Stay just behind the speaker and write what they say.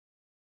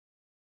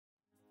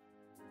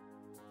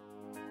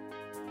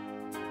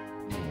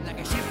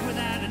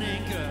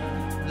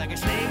like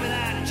a slave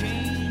without a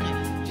chain.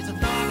 Just a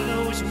thought of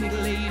those sweet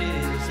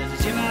ladies as they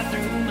shiver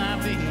through my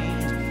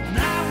veins.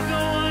 Now we go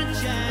on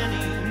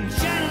shining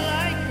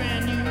like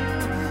brand new.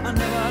 I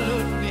never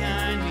look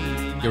behind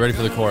me. Get ready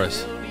for the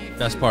chorus.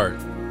 Best part.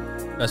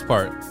 Best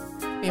part.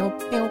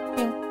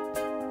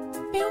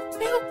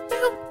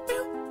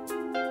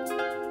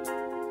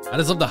 I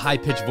just love the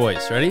high-pitched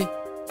voice. Ready?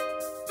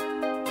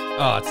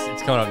 Oh,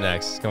 it's coming up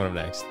next. It's coming up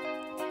next.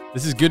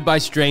 This is Goodbye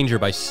Stranger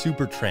by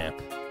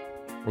Supertramp.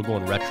 We're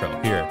going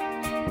retro here.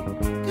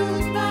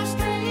 Goodbye,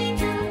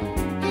 stranger.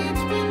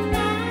 It's been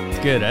nice.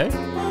 It's good, eh?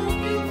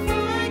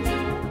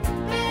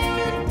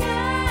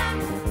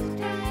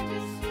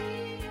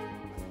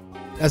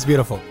 That's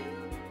beautiful.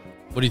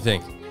 What do you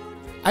think?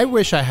 I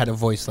wish I had a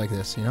voice like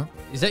this, you know?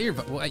 Is that your...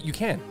 Well, you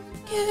can.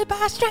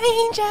 Goodbye,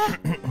 stranger.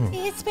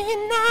 It's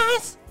been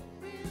nice.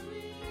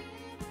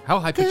 How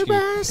high-pitched are you?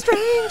 Goodbye,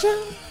 stranger.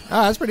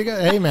 Oh, that's pretty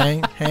good. Hey,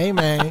 man. Hey,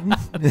 man.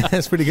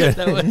 That's pretty good.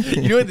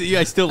 You know what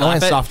I still laugh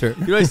went at? softer.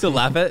 You know what I still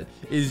laugh at?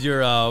 Is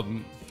your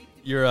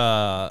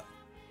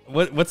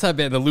what's that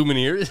band? The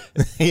Lumineers?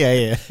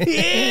 Yeah.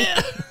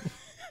 Yeah!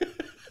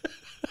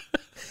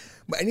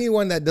 But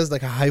anyone that does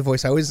like a high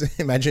voice, I always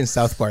imagine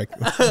South Park.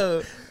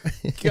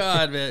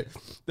 God, man.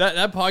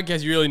 That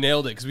podcast, you really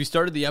nailed it, because we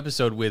started the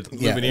episode with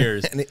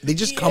Lumineers. And they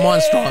just come on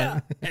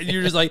strong. And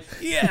you're just like,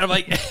 yeah. And I'm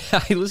like,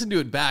 I listened to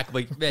it back. I'm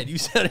like, man, you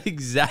sound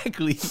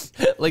exactly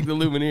like the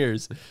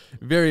Lumineers.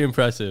 Very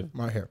impressive.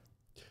 My hair.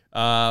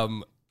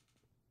 So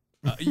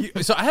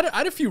I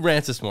had a few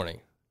rants this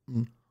morning.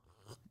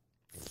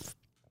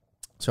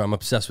 So I'm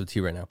obsessed with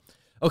tea right now.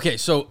 Okay,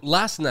 so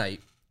last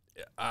night,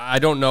 I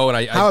don't know,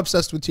 and How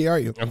obsessed with tea are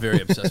you? I'm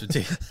very obsessed with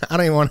tea. I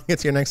don't even want to get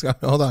to your next guy.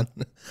 Hold on.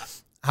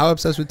 How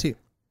obsessed with tea?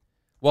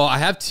 Well, I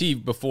have tea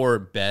before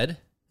bed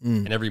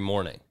and every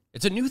morning.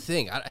 It's a new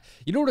thing.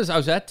 You know what it is? I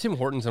was at Tim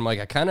Hortons, and I'm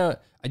like, I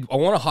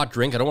want a hot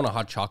drink. I don't want a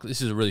hot chocolate.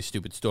 This is a really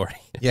stupid story.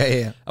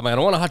 Yeah. I'm like, I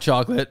don't want a hot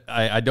chocolate.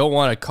 I don't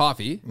want a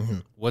coffee.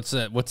 What's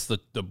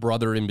the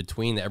brother in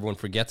between that everyone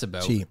forgets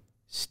about? Tea.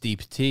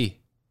 Steep tea.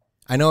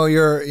 I know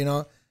you're,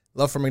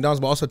 love for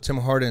McDonald's, but also Tim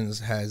Hortons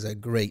has a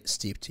great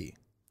steep tea.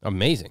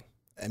 Amazing.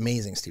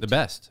 Amazing steep The tea.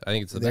 best. I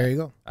think it's the best. There you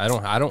go. I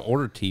don't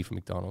order tea from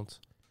McDonald's.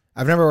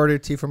 I've never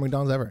ordered tea from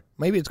McDonald's ever.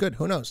 Maybe it's good.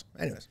 Who knows?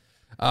 Anyways.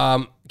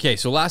 Okay,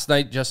 so last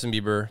night, Justin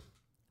Bieber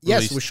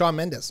Yes, with Shawn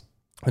Mendes.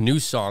 a new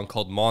song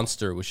called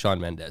Monster with Shawn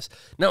Mendes.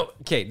 Now,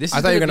 okay, this is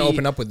I thought you were going going to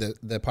open up with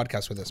the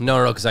podcast with this.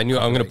 No, because I knew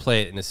I'm going to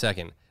play it in a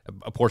second,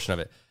 a portion of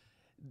it.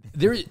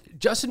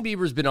 Justin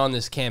Bieber's been on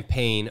this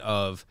campaign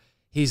of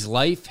his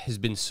life has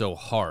been so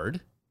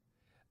hard.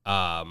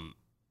 And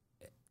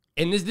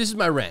this is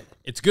my rant.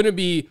 It's going to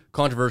be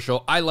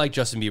controversial. I like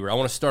Justin Bieber. I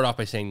want to start off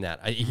by saying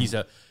that. He's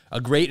a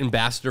great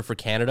ambassador for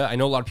Canada. I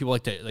know a lot of people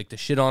like to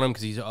shit on him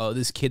because he's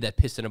this kid that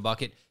pissed in a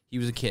bucket. He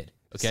was a kid,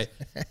 okay?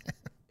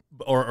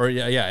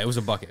 Yeah, it was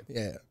a bucket.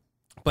 Yeah.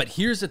 But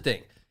here's the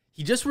thing.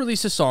 He just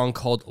released a song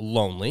called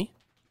Lonely,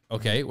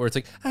 okay? Where it's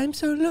like, I'm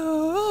so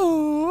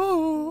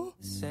low.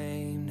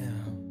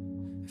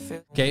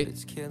 Okay?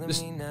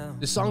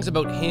 This song's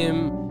about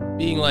him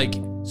being like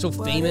so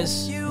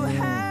famous.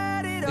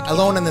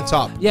 Alone in the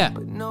Top. Yeah.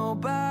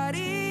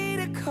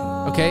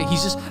 Okay,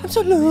 he's just, I'm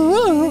so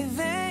low.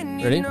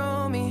 Ready?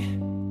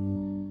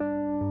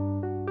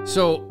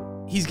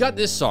 So he's got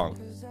this song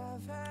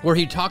where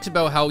he talks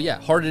about how,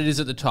 hard it is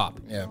at the top.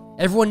 Yeah.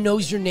 Everyone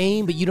knows your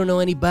name, but you don't know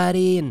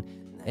anybody, and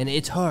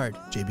it's hard.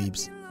 J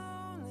Beebs.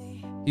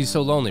 He's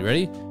so lonely.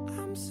 Ready?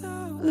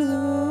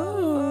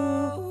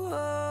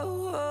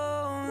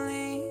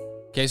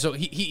 Okay, so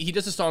he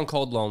does a song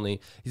called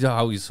Lonely. He's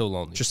how he's so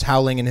lonely. Just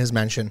howling in his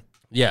mansion.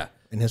 Yeah.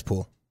 In his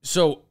pool.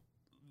 So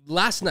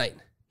last night,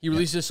 he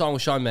released a song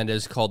with Shawn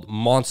Mendes called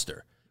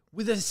Monster,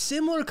 with a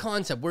similar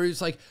concept where it's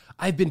like,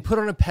 I've been put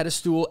on a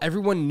pedestal,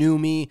 everyone knew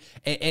me,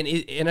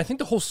 and I think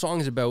the whole song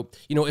is about,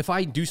 if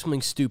I do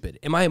something stupid,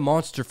 am I a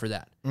monster for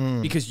that?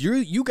 Because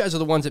you guys are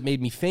the ones that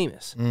made me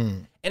famous.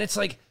 And it's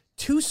like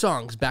two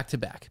songs back to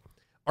back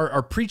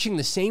are preaching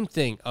the same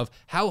thing of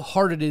how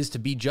hard it is to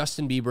be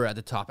Justin Bieber at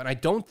the top. And I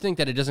don't think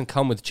that it doesn't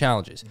come with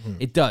challenges.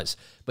 It does.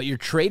 But you're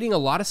trading a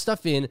lot of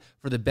stuff in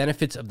for the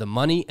benefits of the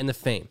money and the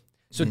fame.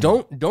 So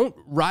don't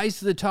rise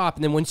to the top,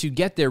 and then once you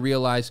get there,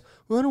 realize,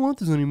 well, I don't want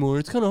this anymore.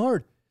 It's kind of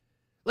hard.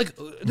 Like,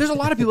 there's a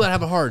lot of people that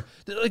have it hard.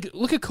 Like,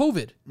 look at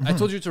COVID. I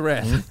told you it's a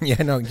rant.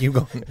 Yeah, no, keep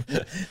going.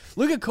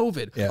 Look at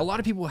COVID. Yeah. A lot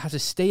of people have to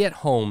stay at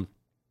home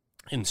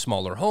in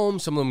smaller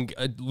homes. Some of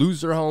them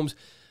lose their homes.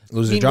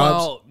 Lose their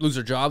jobs. Lose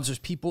their jobs. There's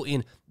people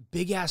in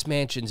big-ass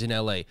mansions in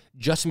LA.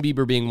 Justin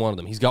Bieber being one of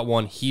them. He's got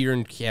one here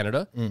in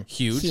Canada.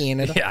 Huge.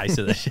 Canada. Yeah, I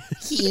said that shit.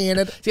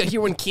 Canada. He's got here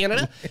one in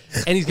Canada.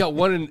 And he's got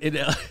one in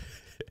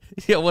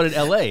yeah, one in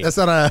LA. That's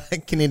not a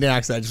Canadian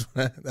accent.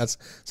 That's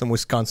some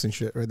Wisconsin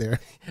shit right there.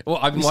 Well,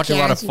 I've been watching a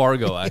lot of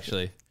Fargo,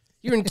 actually.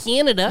 You're in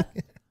Canada.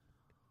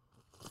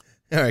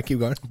 All right, keep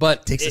going.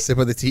 But Takes a sip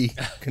of the tea,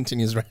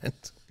 continues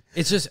rant.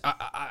 it's just,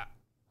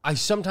 I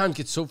sometimes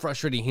get so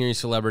frustrated hearing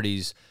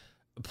celebrities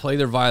play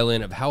their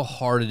violin of how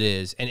hard it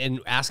is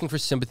and asking for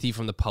sympathy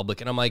from the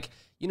public. And I'm like,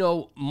 you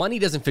know, money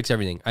doesn't fix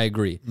everything. I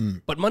agree.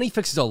 But money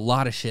fixes a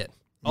lot of shit.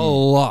 A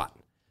lot.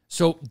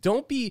 So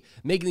don't be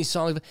making these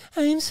songs like,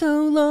 I'm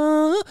so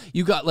low.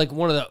 You got like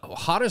one of the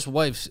hottest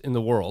wives in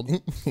the world.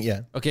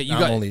 Yeah. Okay, you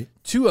got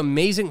 2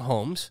 amazing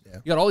homes. Yeah.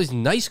 You got all these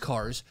nice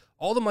cars,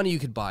 all the money you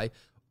could buy.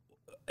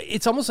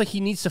 It's almost like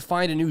he needs to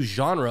find a new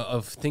genre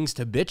of things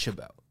to bitch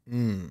about.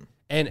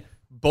 And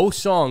both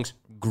songs,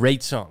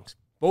 great songs.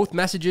 Both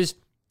messages,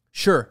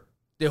 sure,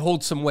 they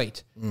hold some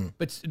weight.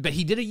 But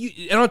he did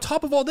and on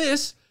top of all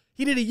this,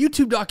 he did a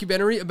YouTube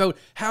documentary about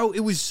how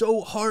it was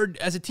so hard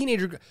as a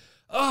teenager.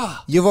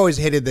 You've always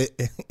hated the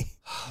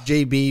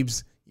J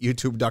Beebs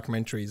YouTube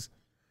documentaries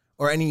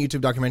or any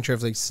YouTube documentary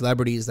of like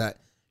celebrities that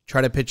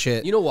try to pitch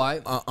it. You know why?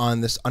 On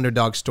this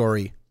underdog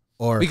story.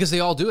 Or because they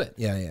all do it.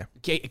 Yeah.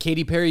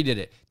 Katy Perry did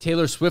it.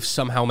 Taylor Swift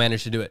somehow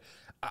managed to do it.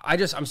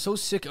 I'm so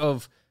sick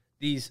of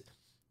these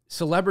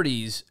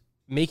celebrities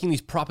making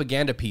these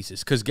propaganda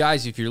pieces. Because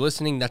guys, if you're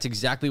listening, that's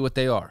exactly what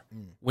they are.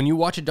 When you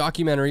watch a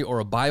documentary or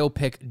a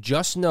biopic,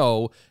 just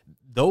know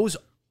those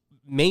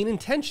main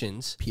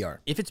intentions, PR,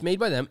 if it's made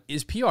by them,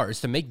 is PR.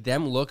 Is to make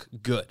them look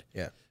good.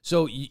 Yeah.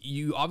 So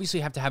you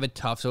obviously have to have it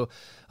tough. So,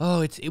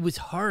 it was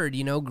hard,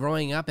 you know,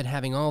 growing up and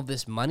having all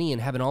this money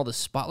and having all the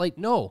spotlight.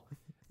 No.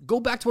 Go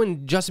back to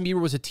when Justin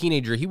Bieber was a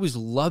teenager. He was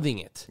loving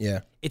it. Yeah.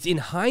 It's in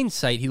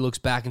hindsight, he looks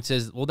back and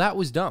says, well, that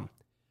was dumb.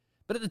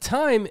 But at the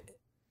time,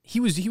 he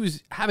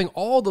was having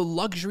all the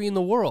luxury in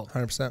the world.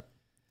 100%.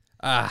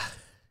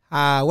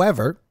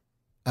 However,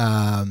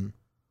 I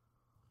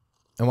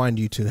wanted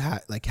you to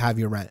have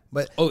your rant.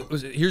 But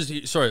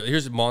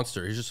here's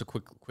Monster. Here's just a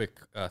quick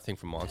thing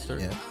from Monster.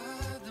 Yeah.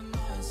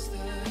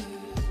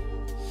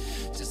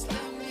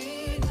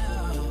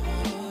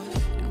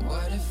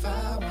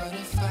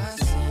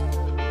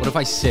 What if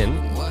I sin?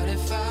 What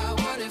if I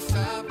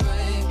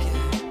break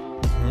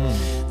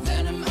it?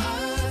 Then am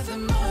I the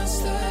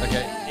monster?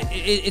 Okay,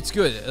 it's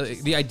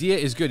good. The idea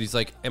is good. He's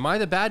like, am I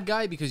the bad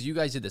guy because you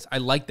guys did this? I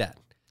like that.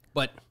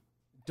 But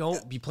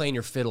don't be playing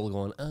your fiddle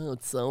going, oh,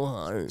 it's so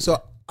hard.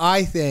 So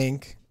I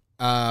think,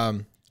 I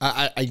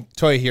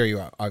totally hear you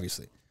out,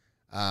 obviously.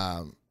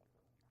 But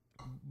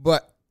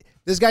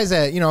these guys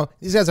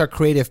are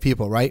creative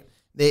people, right?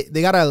 They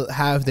got to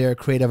have their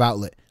creative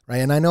outlet, right?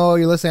 And I know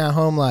you're listening at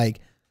home like,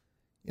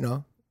 you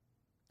know,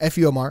 F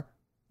you, Omar.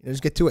 You know,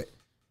 just get to it.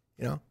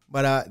 You know,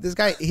 but this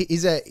guy,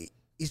 he's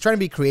trying to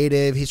be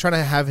creative. He's trying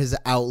to have his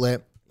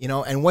outlet. You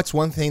know, and what's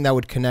one thing that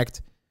would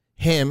connect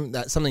him?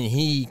 That's something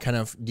he kind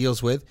of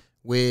deals with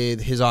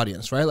his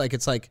audience, right? Like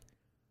it's like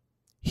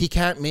he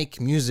can't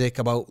make music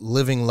about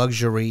living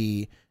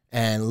luxury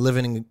and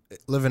living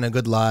a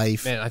good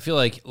life. Man, I feel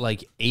like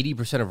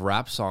 80% of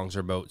rap songs are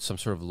about some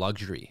sort of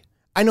luxury.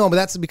 I know, but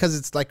that's because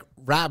it's like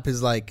rap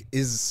is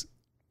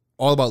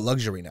all about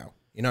luxury now.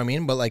 You know what I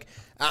mean? But like,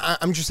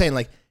 I'm just saying,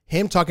 like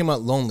him talking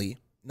about lonely.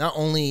 Not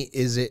only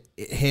is it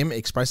him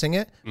expressing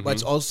it, but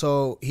it's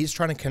also he's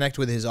trying to connect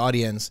with his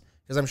audience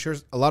because I'm sure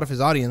a lot of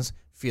his audience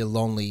feel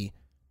lonely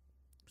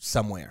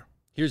somewhere.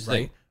 Here's the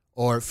thing,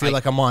 or feel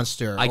like a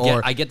monster.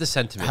 I get the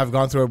sentiment. Have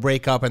gone through a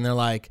breakup and they're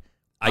like,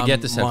 I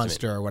get the sentiment,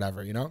 monster or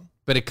whatever. You know.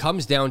 But it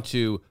comes down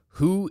to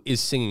who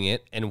is singing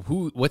it and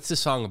what's the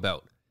song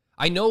about.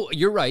 I know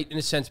you're right in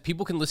a sense.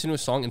 People can listen to a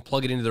song and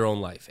plug it into their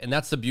own life, and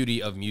that's the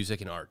beauty of music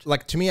and art.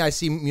 Like to me, I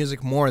see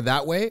music more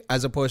that way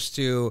as opposed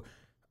to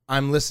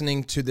I'm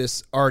listening to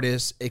this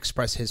artist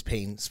express his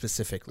pain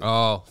specifically.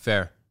 Oh,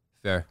 fair.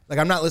 Like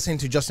I'm not listening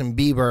to Justin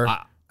Bieber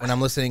when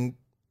I'm listening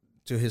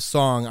to his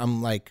song.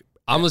 I'm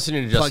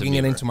listening to Justin plugging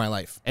Bieber. It into my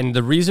life. And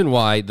the reason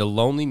why the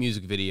Lonely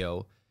music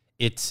video,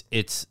 it's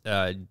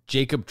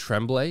Jacob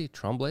Tremblay.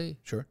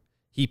 Sure.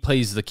 He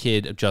plays the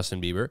kid of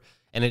Justin Bieber.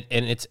 And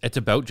it's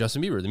about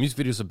Justin Bieber. The music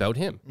video is about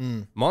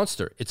him.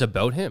 Monster, it's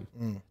about him.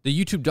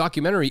 The YouTube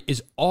documentary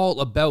is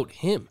all about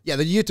him. Yeah,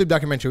 the YouTube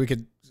documentary, we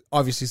could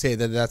obviously say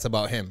that that's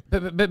about him.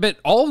 But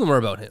all of them are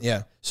about him.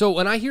 Yeah. So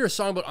when I hear a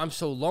song about I'm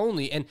so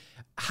lonely, and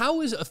how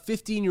is a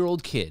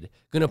 15-year-old kid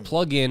going to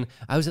plug in,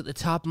 I was at the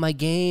top of my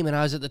game and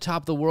I was at the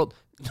top of the world?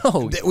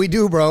 No. We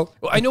do, bro.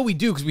 Well, I know we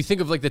do because we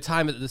think of like the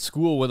time at the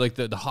school when like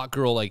the hot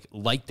girl like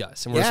liked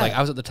us. And we're just like,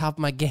 I was at the top of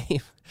my game.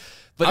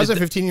 But I was a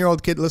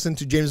 15-year-old kid listening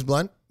to James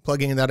Blunt.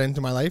 Plugging that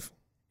into my life,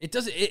 it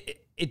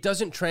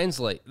doesn't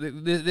translate.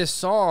 This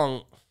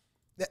song,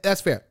 that's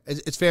fair.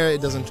 It's fair.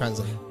 It doesn't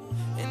translate.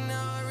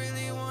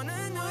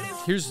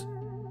 Here's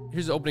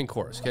the opening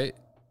chorus. Okay,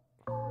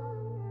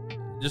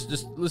 just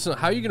listen.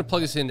 How are you going to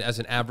plug this in as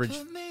an average?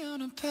 Put me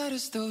on a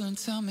pedestal and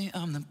tell me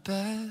I'm the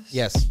best.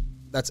 Yes,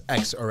 that's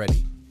X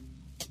already.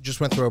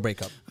 Just went through a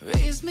breakup.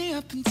 Raise me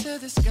up into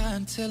the sky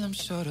until I'm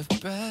short of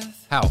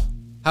breath. How?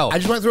 I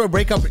just went through a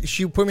breakup.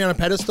 She put me on a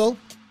pedestal.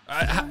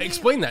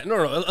 Explain that.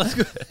 No. Let's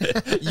go.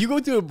 You go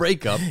through a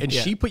breakup and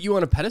she put you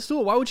on a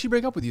pedestal? Why would she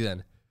break up with you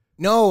then?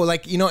 No,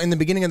 like, you know, in the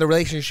beginning of the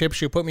relationship,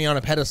 she put me on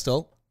a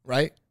pedestal,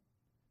 right?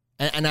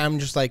 And I'm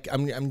just like,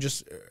 I'm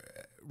just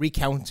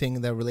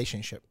recounting the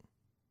relationship.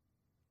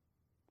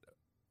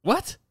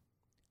 What?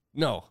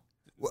 No.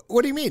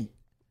 What do you mean?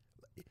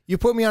 you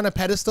put me on a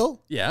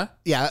pedestal. Yeah.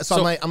 Yeah.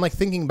 So I'm like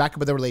thinking back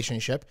about the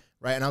relationship,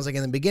 right? And I was like,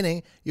 in the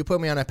beginning, you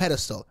put me on a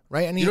pedestal,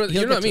 right? And You know what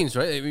it means,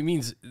 right? It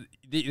means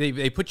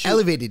they put you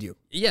elevated you.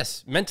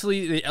 Yes,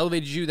 mentally they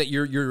elevated you that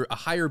you're a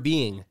higher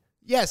being.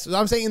 Yes,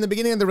 I'm saying in the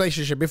beginning of the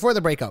relationship, before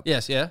the breakup.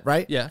 Yes, yeah.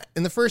 Right? Yeah.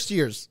 In the first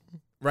years,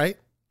 right?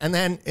 And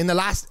then in the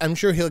last, I'm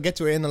sure he'll get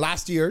to it. In the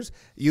last years,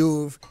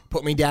 you've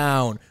put me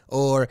down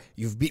or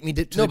you've beat me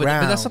to the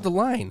ground. But that's not the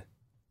line.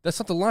 That's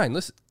not the line.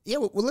 Listen. Yeah,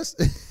 well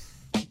listen.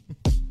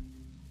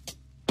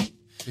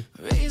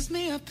 Raise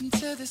me up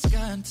into the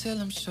sky until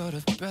I'm short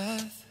of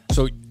breath.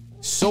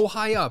 So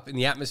high up in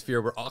the atmosphere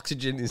where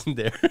oxygen isn't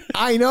there.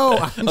 I know.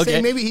 I'm Okay.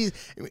 saying maybe he's,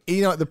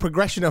 the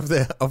progression of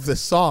the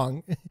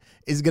song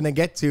is gonna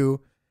get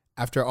to,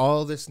 after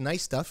all this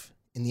nice stuff,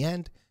 in the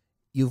end,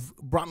 you've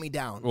brought me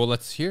down. Well,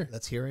 let's hear.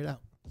 Let's hear it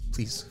out,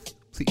 please,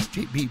 J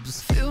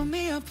Beebs. Fill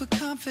me up with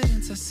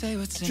confidence. I say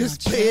what's in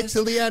Just my play it chest.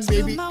 till the end,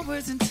 Spill baby. my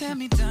words and tear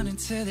me down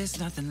until there's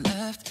nothing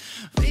left.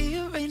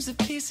 Rearrange the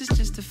pieces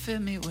just to fill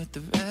me with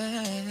the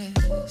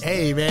rest.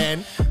 Hey,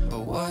 man. But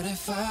what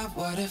if I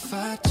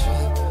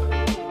trip?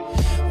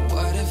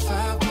 What if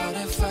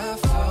I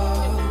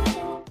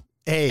fall?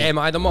 Hey. Am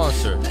I the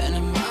monster? Then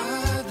am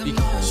I the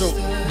monster? So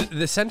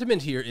the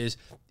sentiment here is,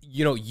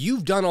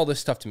 you've done all this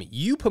stuff to me.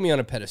 You put me on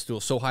a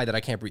pedestal so high that I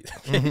can't breathe.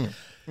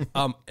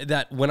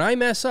 That when I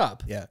mess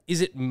up, Yeah.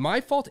 is it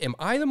my fault? Am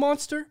I the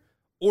monster?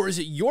 Or is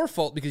it your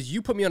fault because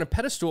you put me on a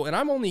pedestal and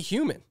I'm only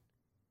human?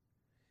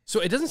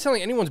 So it doesn't sound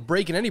like anyone's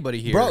breaking anybody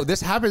here. Bro,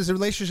 this happens in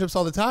relationships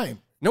all the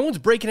time. No one's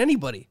breaking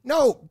anybody.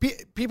 No,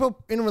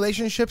 people in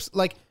relationships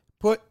like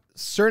put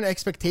certain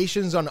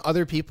expectations on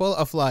other people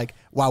of like,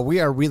 wow, we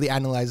are really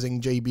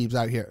analyzing J Beebs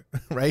out here,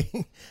 right?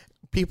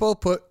 People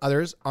put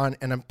others on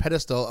a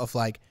pedestal of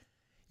like,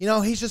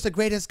 he's just the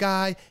greatest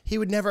guy. He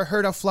would never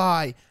hurt a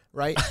fly,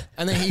 right?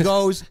 And then he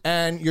goes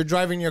and you're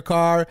driving your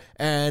car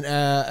and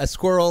a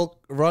squirrel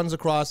runs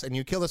across and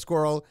you kill the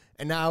squirrel.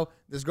 And now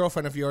this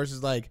girlfriend of yours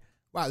is like,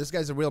 wow, this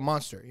guy's a real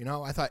monster.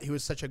 I thought he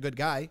was such a good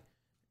guy.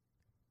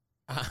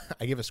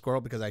 I give a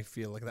squirrel because I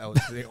feel like that was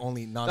the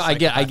only non. No, I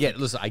get.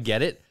 Listen, I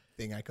get it.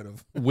 Thing I could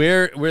have.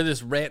 Where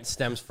this rant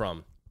stems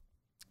from,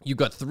 you've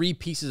got 3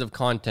 pieces of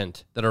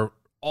content that are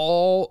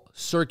all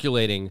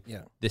circulating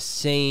the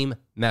same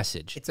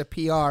message It's a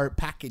PR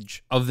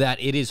package. of that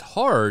it is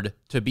hard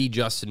to be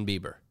Justin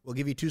Bieber. We'll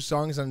give you 2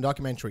 songs and a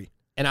documentary.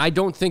 And I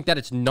don't think that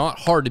it's not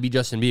hard to be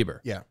Justin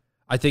Bieber. Yeah.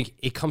 I think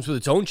it comes with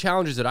its own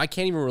challenges that I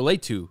can't even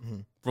relate to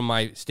from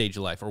my stage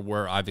of life or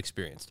where I've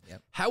experienced.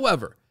 Yep.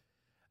 However,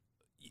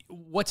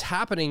 what's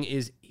happening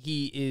is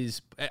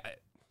he's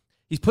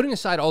putting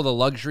aside all the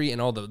luxury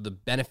and all the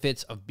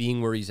benefits of being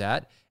where he's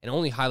at and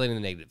only highlighting the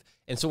negative.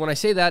 And so when I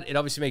say that, it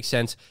obviously makes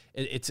sense.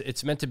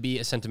 It's meant to be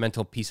a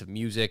sentimental piece of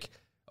music.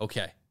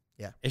 Okay.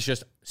 Yeah. It's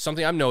just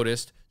something I've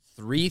noticed.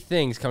 3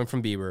 things coming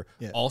from Bieber,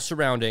 all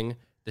surrounding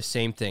the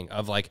same thing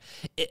of like,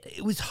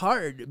 it was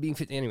hard being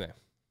 50. Anyway,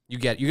 you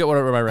get what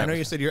I I know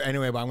you said you're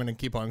anyway, but I'm going to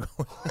keep on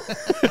going.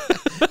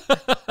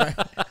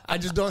 I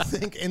just don't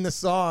think in the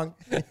song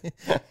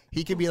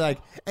he could be like,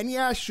 and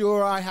yeah,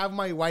 sure, I have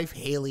my wife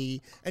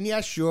Haley, and yeah,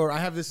 sure, I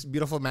have this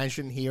beautiful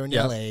mansion here in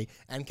LA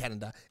and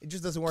Canada. It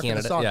just doesn't work in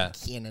the song. Yeah.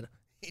 Canada.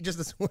 It just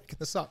doesn't work in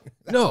the song.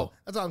 That's No. all.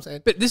 That's all I'm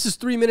saying. But this is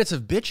 3 minutes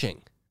of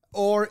bitching.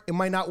 Or it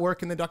might not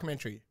work in the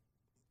documentary.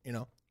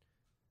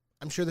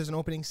 I'm sure there's an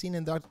opening scene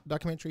in the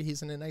documentary.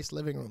 He's in a nice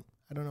living room.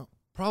 I don't know.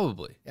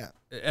 Probably. Yeah.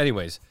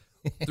 Anyways,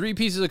 3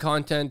 pieces of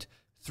content,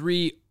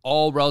 3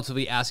 all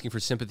relatively asking for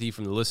sympathy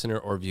from the listener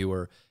or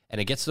viewer.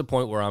 And it gets to the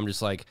point where I'm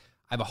just like,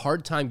 I have a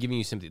hard time giving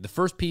you sympathy. The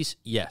first piece,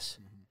 yes.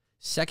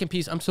 Second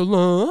piece, I'm so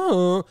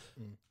low.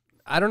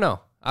 I don't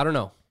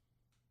know.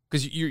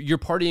 Because you're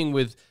partying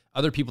with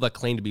other people that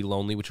claim to be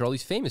lonely, which are all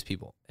these famous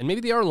people. And maybe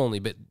they are lonely,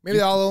 but Maybe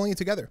they're all lonely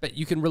together. but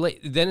you can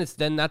relate. Then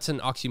that's an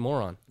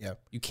oxymoron. Yeah.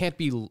 You can't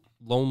be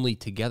lonely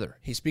together.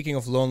 Hey, speaking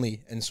of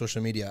lonely and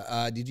social media,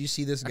 did you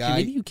see this guy?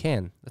 Actually, maybe you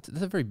can. That's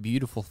a very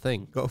beautiful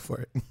thing. Go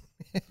for it.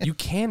 You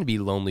can be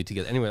lonely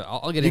together. Anyway,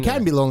 I'll get You into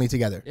can it. be lonely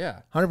together.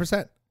 Yeah.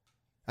 100%.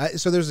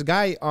 So there's a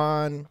guy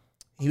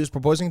he was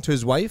proposing to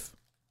his wife.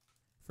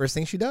 First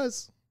thing she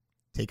does,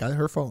 take out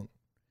her phone.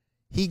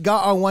 He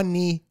got on one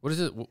knee. What is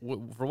it?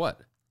 For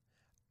what?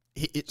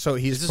 So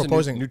he's Is this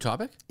proposing. a new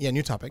topic? Yeah,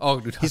 new topic. Oh,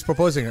 new topic. He's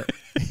proposing her.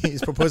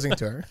 He's proposing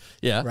to her.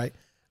 Yeah. Right.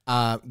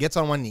 Gets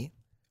on one knee,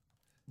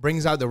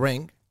 brings out the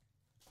ring.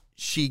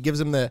 She gives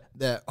him the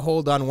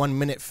hold on 1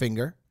 minute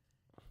finger,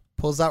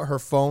 pulls out her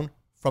phone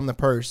from the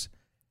purse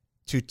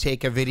to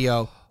take a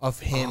video of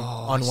him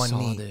on one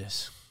knee.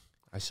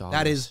 I saw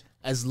That this. is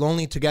as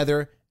lonely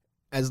together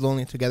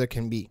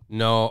can be.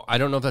 No, I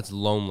don't know if that's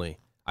lonely.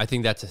 I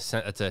think that's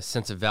a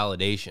sense of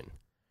validation.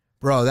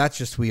 Bro, that's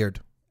just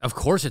weird. Of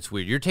course it's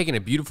weird. You're taking a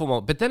beautiful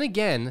moment. But then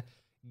again,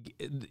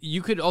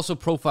 you could also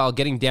profile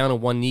getting down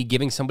on one knee,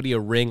 giving somebody a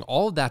ring.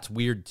 All of that's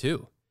weird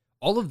too.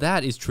 All of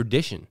that is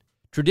tradition.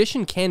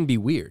 Tradition can be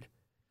weird.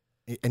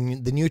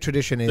 And the new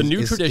tradition is... The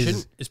new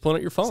tradition is pulling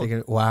out your phone.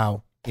 like,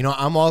 wow.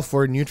 I'm all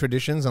for new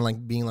traditions and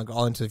like being like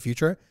all into the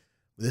future.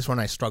 This one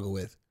I struggle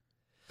with.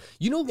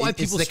 You know why It's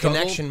people the struggle?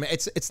 connection, man.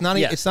 It's not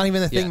Yes. it's not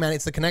even the thing, Yeah. man.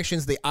 It's the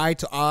connections, the eye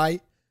to eye.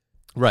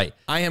 Right.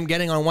 I am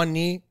getting on one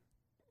knee.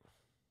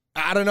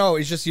 I don't know.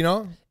 It's just,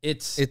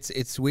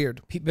 It's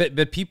weird.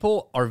 but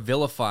people are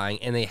vilifying,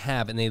 and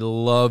they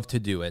love to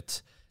do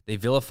it. They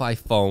vilify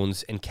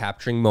phones and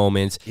capturing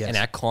moments Yes. and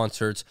at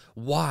concerts.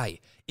 Why?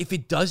 If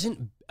it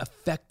doesn't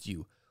affect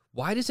you,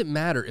 why does it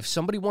matter if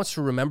somebody wants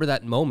to remember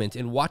that moment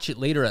and watch it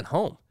later at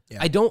home?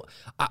 Yeah.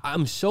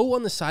 I'm so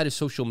on the side of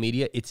social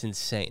media, it's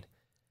insane.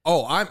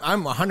 Oh,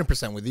 I'm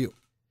 100% with you.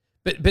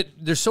 But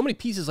there's so many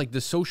pieces like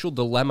The Social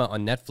Dilemma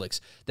on Netflix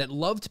that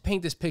love to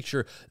paint this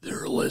picture.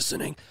 They're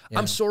listening. Yeah.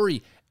 I'm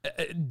sorry,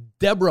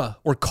 Deborah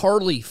or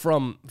Carly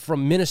from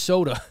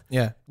Minnesota.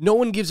 Yeah. No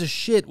one gives a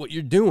shit what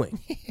you're doing.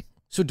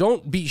 So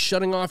don't be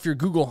shutting off your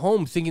Google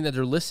Home thinking that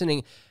they're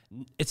listening.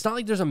 It's not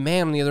like there's a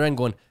man on the other end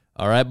going,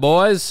 all right,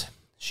 boys,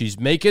 she's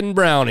making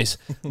brownies.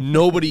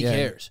 Nobody Yeah.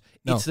 cares.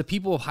 No. It's the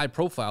people of high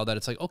profile that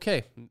it's like,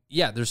 okay,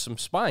 yeah, there's some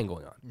spying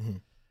going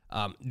on.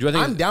 Do I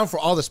think I'm down for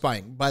all the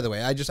spying, by the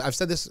way. I've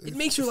said this. It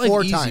makes your life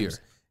 4 easier. times.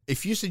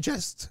 If you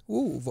suggest,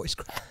 voice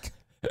crack.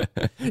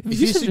 If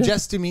you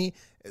suggest to me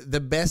the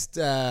best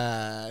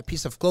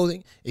piece of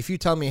clothing, if you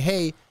tell me,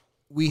 hey,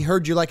 we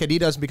heard you like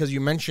Adidas because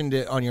you mentioned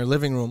it on your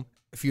living room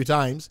a few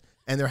times,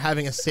 and they're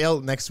having a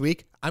sale next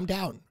week, I'm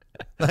down.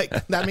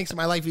 Like, that makes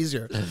my life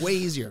easier, way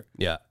easier.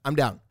 Yeah. I'm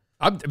down.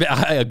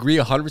 I agree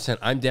 100%.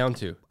 I'm down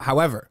to.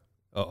 However,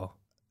 Uh-oh.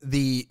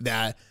 the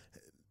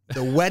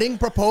wedding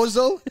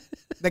proposal,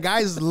 the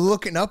guy's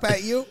looking up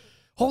at you.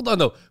 Hold on,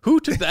 though. Who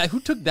took that? Who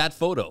took that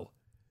photo?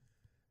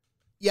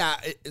 Yeah.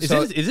 Is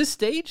this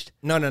staged?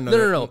 No.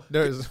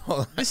 There's,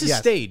 This is yes.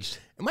 staged.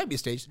 It might be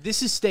staged.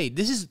 This is staged.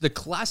 This is the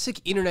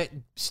classic internet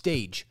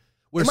stage.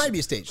 Where It might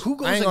be staged. Who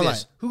goes I ain't like gonna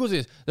this? lie. Who goes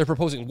like this? They're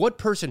proposing. What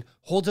person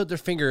holds out their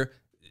finger,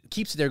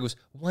 keeps it there, goes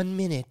 1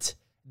 minute,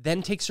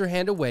 then takes her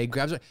hand away,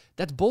 grabs her?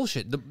 That's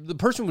bullshit. The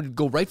person would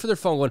go right for their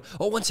phone going,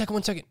 oh, 1 second,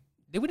 1 second.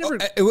 They would never.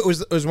 It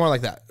was more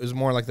like that. It was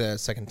more like the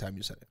second time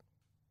you said it.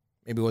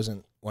 Maybe it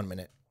wasn't 1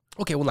 minute.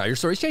 Okay, well, now your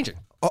story's changing.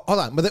 Oh, hold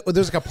on. But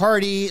there's like a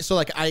party. So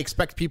like I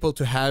expect people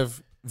to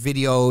have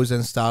videos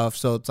and stuff.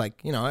 So it's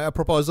like, a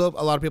proposal.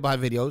 A lot of people have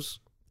videos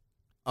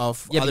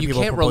of Yeah, other but you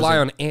people can't proposing. rely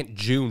on Aunt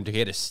June to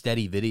get a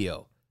steady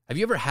video. Have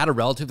you ever had a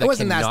relative that It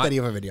wasn't that cannot- steady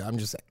of a video. I'm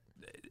just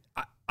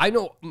saying. I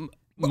know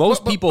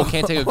most people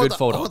can't take a good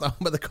photo. Hold on.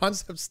 But the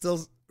concept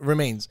still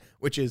remains,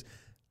 which is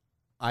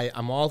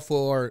I'm all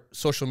for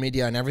social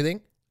media and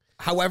everything.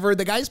 However,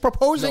 the guy's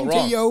proposing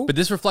to you. But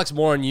this reflects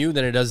more on you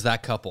than it does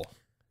that couple.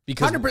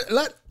 Because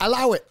 100%,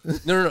 allow it.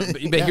 no.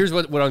 But here's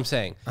what I'm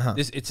saying.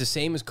 It's the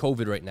same as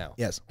COVID right now.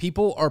 Yes.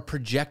 People are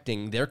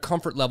projecting their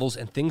comfort levels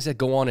and things that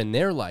go on in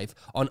their life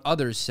on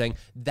others, saying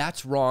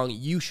that's wrong.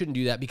 You shouldn't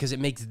do that because it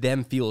makes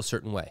them feel a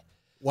certain way.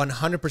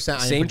 100% I am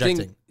Same projecting.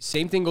 thing.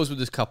 Same thing goes with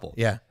this couple.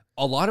 Yeah.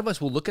 A lot of us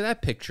will look at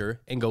that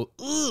picture and go,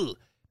 ugh.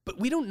 But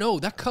we don't know.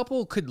 That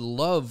couple could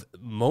love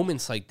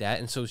moments like that,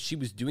 and so she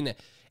was doing that.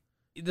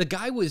 The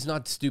guy was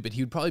not stupid.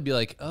 He would probably be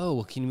like, oh,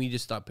 well, can we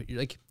just stop?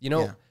 Like,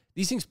 Yeah.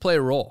 These things play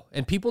a role,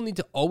 and people need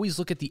to always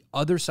look at the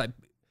other side.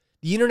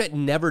 The internet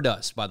never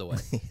does, by the way.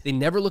 They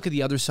never look at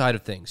the other side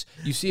of things.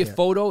 You see a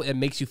photo that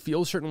makes you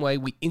feel a certain way,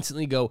 we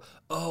instantly go,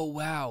 oh,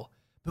 wow.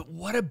 But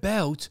what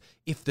about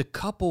if the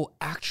couple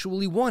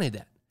actually wanted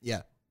that?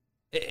 Yeah.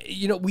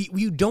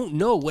 We don't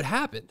know what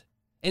happened.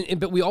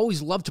 But we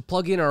always love to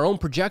plug in our own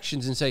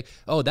projections and say,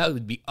 oh, that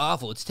would be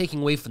awful. It's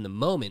taking away from the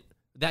moment.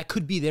 That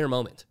could be their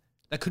moment.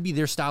 That could be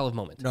their style of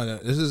moment. No.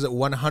 This is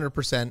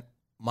 100%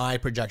 my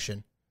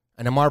projection.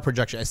 An Amar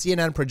projection. A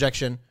CNN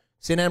projection.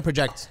 CNN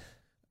projects.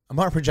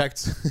 Amar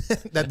projects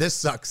that this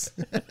sucks.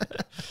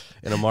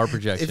 An Amar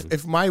projection.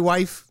 If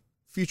my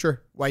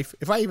future wife,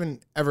 if I even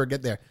ever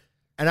get there,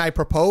 and I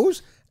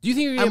propose, Do you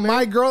think you're and getting my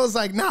married? girl is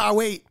like, nah,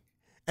 wait.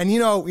 And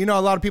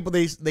a lot of people,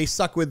 they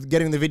suck with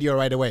getting the video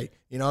right away.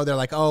 They're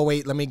like, oh,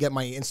 wait, let me get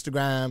my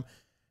Instagram.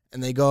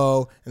 And they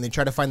go and they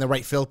try to find the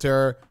right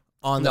filter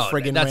on the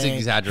friggin' that's ring.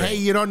 exaggerating.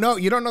 Hey, you don't know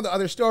the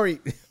other story.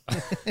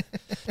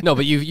 No,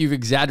 but you've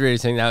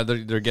exaggerated saying that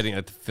they're getting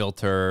a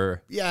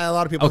filter. Yeah, a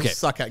lot of people Okay.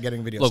 suck at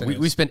getting videos. Look, anyways.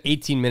 we spent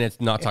 18 minutes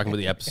not talking about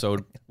the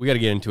episode. We got to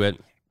get into it.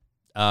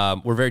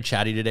 We're very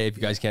chatty today, if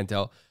you guys can't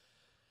tell.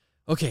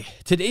 Okay,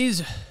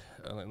 today's...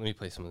 let me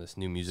play some of this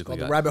new music we Called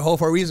the got. rabbit hole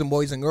for a reason,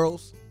 boys and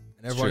girls,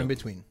 and everyone true. in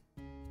between.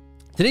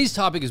 Today's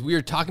topic is we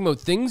are talking about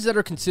things that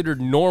are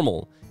considered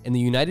normal in the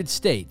United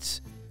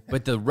States,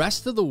 but the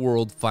rest of the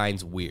world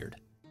finds weird.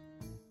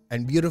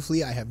 And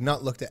beautifully, I have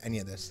not looked at any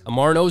of this.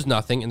 Amar knows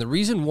nothing, and the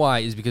reason why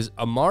is because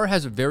Amar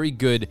has a very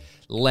good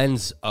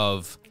lens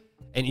of,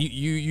 and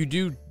you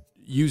do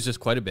use this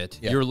quite a bit.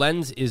 Yeah. Your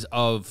lens is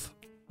of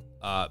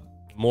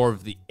more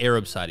of the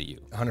Arab side of you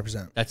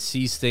 100%. that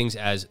sees things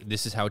as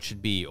this is how it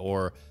should be,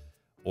 or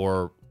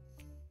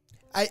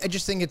I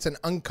just think it's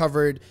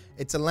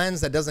it's a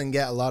lens that doesn't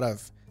get a lot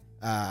of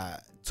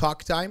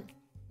talk time,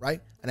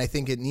 right? And I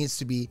think it needs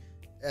to be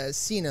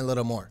seen a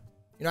little more.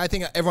 I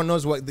think everyone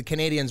knows what the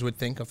Canadians would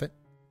think of it,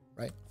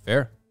 right?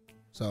 fair.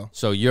 So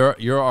So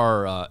you're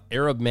our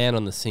Arab man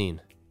on the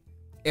scene.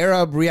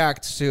 Arab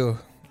reacts to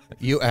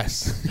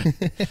U.S.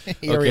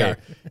 Here we are.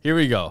 Here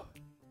we go.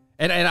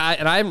 And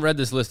I haven't read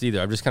this list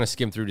either. I've just kind of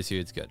skimmed through to see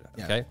it's good.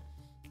 Yeah. Okay.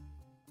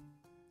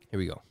 Here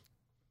we go.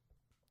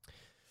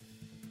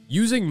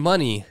 Using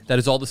money that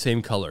is all the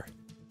same color.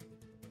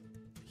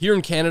 Here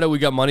in Canada, we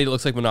got money that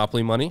looks like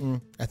Monopoly money.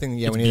 I think,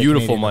 It's we need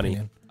beautiful a Canadian money.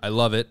 opinion. I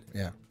love it.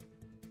 Yeah.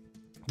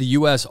 The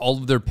U.S., all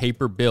of their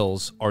paper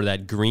bills are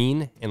that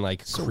green and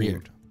like So cream.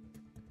 weird.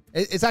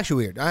 It's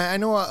actually weird. I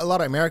know a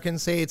lot of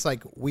Americans say it's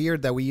like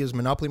weird that we use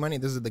Monopoly money.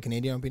 This is the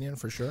Canadian opinion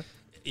for sure.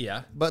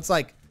 Yeah. But it's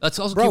like, Let's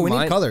also bro, keep we in need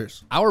mind,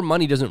 colors. our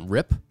money doesn't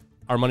rip.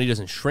 Our money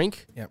doesn't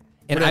shrink. Yeah.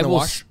 And Put it in I the will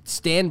wash.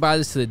 stand by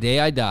this to the day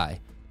I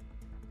die.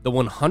 The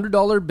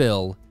 $100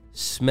 bill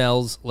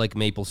smells like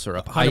maple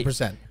syrup.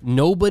 100%.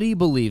 Nobody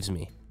believes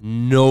me.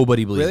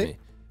 Nobody believes Really?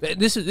 me.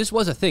 This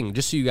was a thing,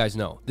 just so you guys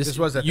know. This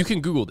was a You thing.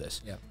 can Google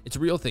this. Yeah. It's a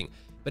real thing.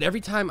 But every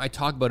time I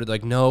talk about it,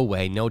 like, no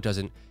way, no, it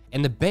doesn't.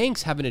 And the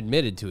banks haven't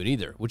admitted to it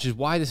either, which is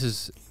why this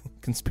is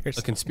Conspiracy.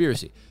 a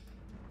conspiracy.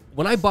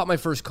 When I bought my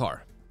first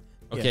car,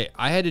 okay, Yeah.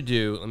 I had to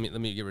do, let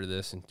me get rid of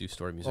this and do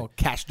story music. Oh,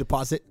 cash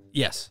deposit.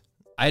 Yes.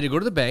 I had to go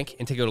to the bank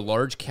and take out a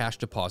large cash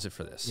deposit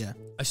for this. Yeah.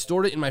 I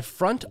stored it in my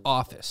front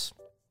office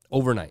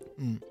overnight.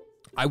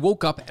 I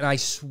woke up and I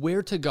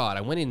swear to God,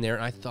 I went in there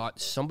and I thought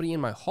somebody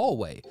in my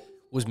hallway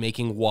was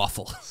making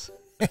waffles.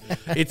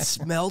 It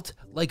smelled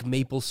like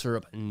maple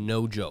syrup,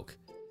 no joke.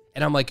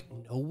 And I'm like,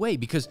 no way,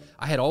 because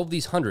I had all of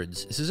these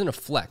hundreds. This isn't a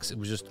flex. It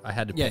was just, I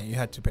had to Yeah, pay. you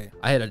had to pay.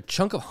 I had a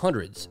chunk of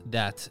hundreds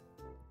that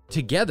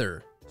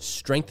together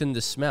strengthened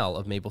the smell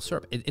of maple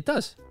syrup. It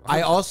does.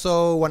 I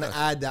also want to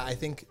add that I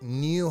think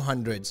new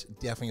hundreds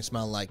definitely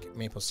smell like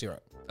maple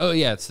syrup, Oh,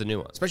 yeah, it's the new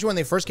one. especially when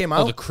they first came Oh,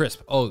 out. the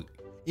crisp. Oh,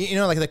 You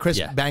know, like the crisp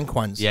Yeah. bank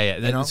ones. yeah,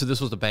 yeah. you know? So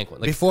this was the bank one.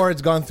 Like, Before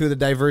it's gone through the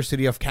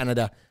diversity of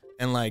Canada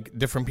and like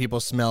different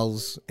people's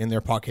smells in their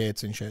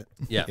pockets and shit.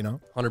 yeah, You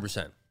know?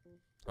 100%.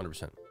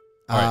 100%.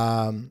 All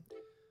right.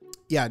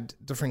 Yeah,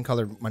 different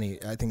colored money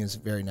I think is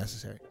very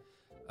necessary.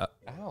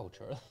 Ow,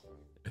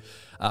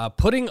 Charlie.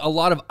 Putting a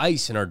lot of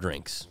ice in our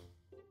drinks.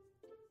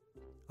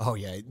 Oh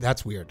yeah,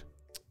 that's weird.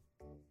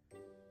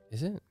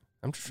 Is it?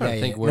 I'm just trying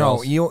to think yeah. where No,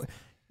 else. you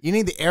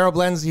need the Arab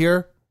blends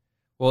here.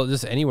 Well,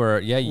 just anywhere.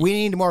 Yeah. We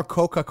need more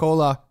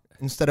Coca-Cola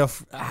instead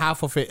of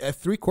half of it.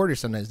 3/4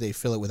 sometimes they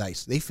fill it with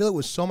ice. They fill it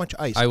with so much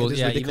ice. I will. It is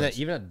Yeah. ridiculous.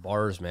 Even at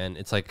bars, man.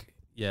 It's like,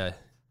 yeah.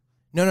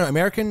 No,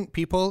 American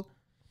people,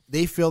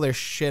 they fill their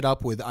shit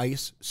up with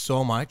ice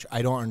so much.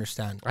 I don't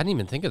understand. I didn't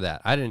even think of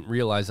that. I didn't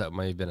realize that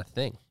might have been a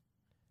thing.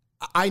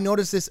 I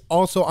noticed this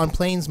also on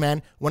planes,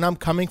 man. When I'm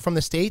coming from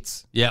the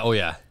States, Yeah. Oh,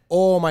 yeah.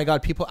 oh my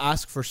God, people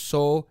ask for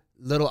so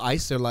little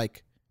ice. They're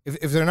like,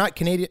 if they're not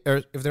Canadian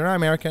or if they're not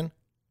American,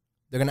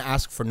 they're going to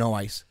ask for no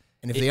ice.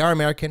 And if they are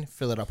American,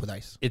 fill it up with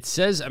ice. It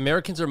says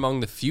Americans are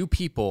among the few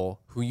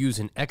people who use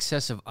an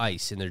excess of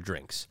ice in their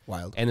drinks.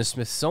 Wild. And the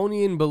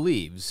Smithsonian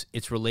believes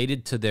it's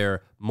related to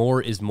their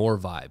more is more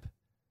vibe.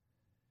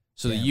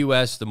 So the Damn.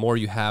 U.S., the more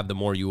you have, the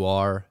more you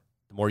are.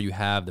 The more you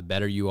have, the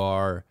better you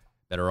are,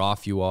 better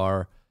off you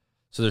are.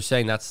 So they're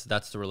saying that's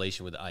the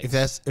relation with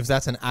ice. If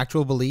that's an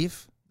actual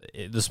belief,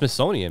 The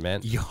Smithsonian,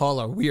 man. y'all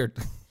are weird.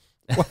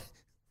 What?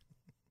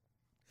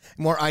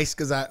 More ice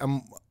because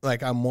I'm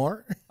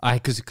more.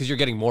 Because you're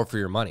getting more for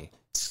your money.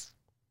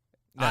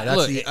 Nah, that's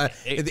Look,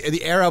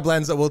 the Arab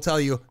blends that will tell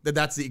you that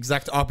that's the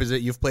exact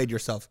opposite. You've played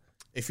yourself.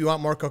 If you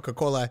want more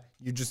Coca-Cola,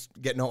 you just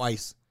get no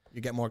ice.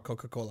 You get more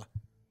Coca-Cola.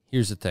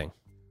 Here's the thing.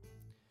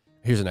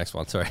 Here's the next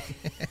one. Sorry.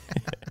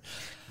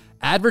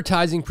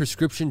 Advertising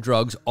prescription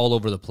drugs all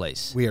over the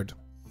place. Weird.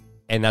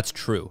 And that's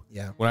true.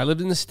 Yeah. When I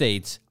lived in the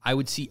States, I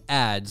would see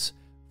ads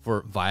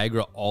for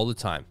Viagra all the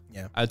time.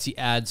 Yeah. I would see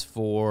ads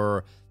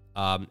for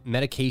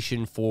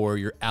medication for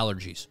your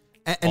allergies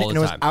And all the it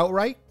was time.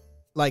 outright,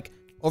 like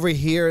over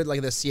here,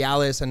 like the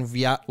Cialis and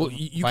Via. Well,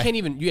 you can't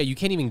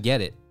even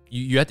get it.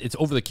 You have to, it's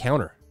over the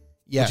counter.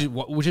 Yeah.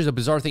 Which is a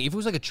bizarre thing. If it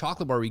was like a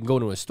chocolate bar where you can go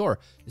into a store,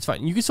 it's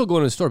fine. You can still go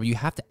into a store, but you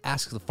have to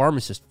ask the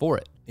pharmacist for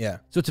it. Yeah.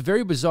 So it's a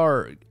very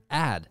bizarre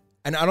ad.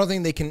 And I don't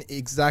think they can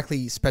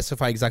exactly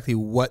specify exactly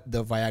what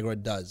the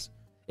Viagra does.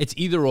 It's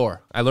either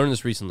or. I learned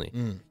this recently.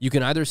 Mm. You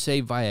can either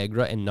say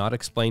Viagra and not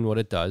explain what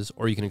it does,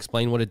 or you can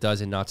explain what it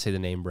does and not say the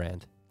name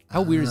brand.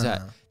 How weird is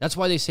that? That's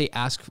why they say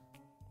ask.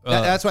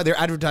 That's why their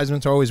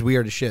advertisements are always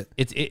weird as shit.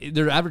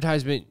 Their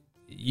advertisement.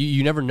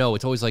 You never know.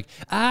 It's always like,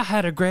 I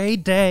had a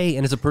great day.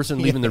 And it's a person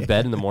leaving their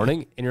bed in the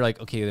morning. And you're like,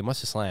 okay, they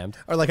must have slammed.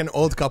 Or like an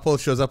old couple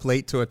shows up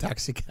late to a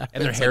taxi cab.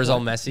 And their It's hair's like, all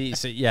messy.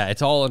 So yeah,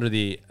 it's all under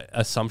the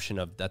assumption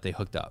of that they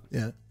hooked up.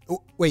 Yeah.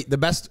 Oh, wait, the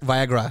best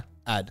Viagra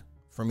ad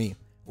for me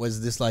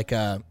was this like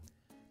it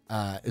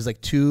was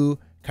like two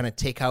kind of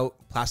takeout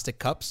plastic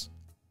cups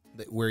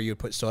where you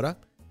put soda,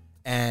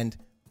 and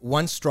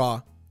one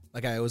straw,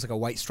 it was like a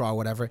white straw or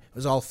whatever. It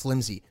was all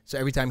flimsy. So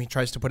every time he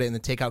tries to put it in the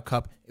takeout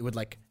cup, it would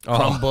like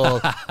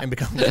crumble and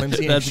become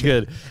flimsy. That's and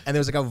good. And there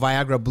was like a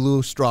Viagra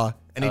blue straw,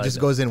 and it just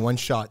goes in one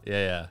shot.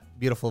 Yeah.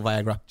 Beautiful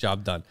Viagra.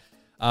 Job done.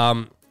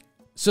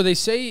 So they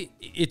say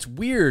it's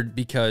weird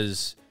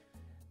because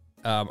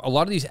a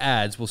lot of these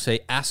ads will say,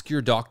 ask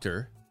your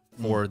doctor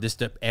for this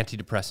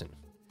antidepressant.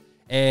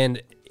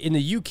 And in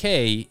the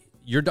UK,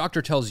 your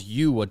doctor tells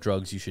you what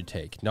drugs you should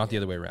take, not the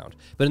other way around.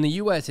 But in the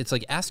US, it's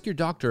like ask your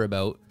doctor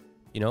about,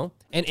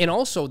 and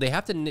also they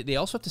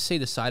also have to say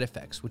the side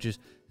effects, which is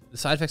the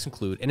side effects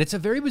include, and it's a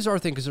very bizarre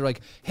thing because they're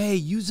like, hey,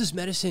 use this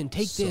medicine,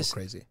 take this.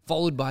 Crazy.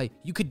 Followed by,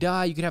 you could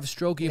die, you could have a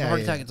stroke, you have a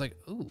heart attack. It's like,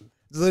 ooh.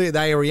 It's literally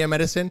diarrhea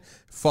medicine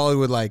followed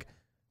with like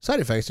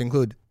side effects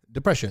include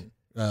depression,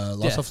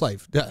 loss of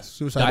life, death,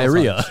 suicide,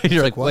 diarrhea.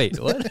 You're like, wait,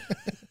 what?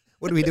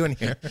 What are we doing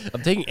here?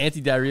 I'm taking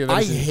anti-diarrhea I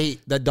medicine.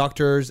 hate that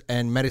doctors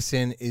and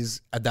medicine is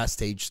at that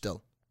stage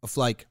still of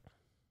like,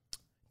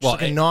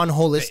 like a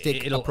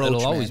non-holistic approach.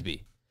 It'll always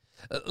be.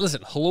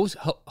 Listen,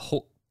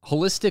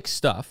 holistic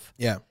stuff.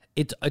 Yeah.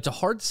 It's a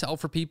hard sell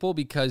for people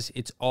because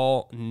it's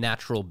all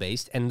natural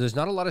based and there's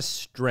not a lot of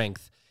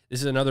strength.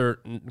 This is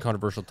another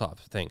controversial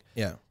thing.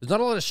 Yeah. There's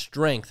not a lot of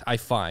strength I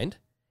find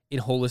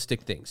in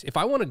holistic things. If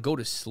I want to go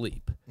to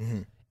sleep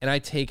and I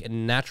take a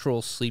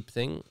natural sleep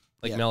thing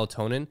like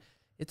melatonin,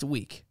 it's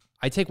weak.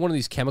 I take one of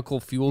these chemical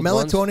fueled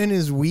ones. Melatonin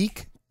is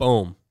weak?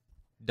 Boom.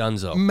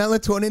 Dunzo.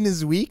 Melatonin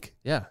is weak?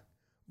 Yeah.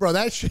 Bro,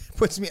 that shit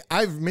puts me...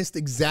 I've missed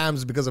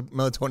exams because of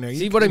melatonin.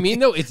 See what I mean,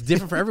 though? It's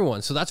different for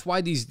everyone. So that's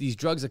why these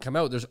drugs that come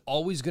out, there's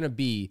always going to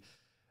be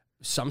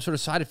some sort of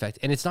side effect.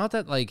 And it's not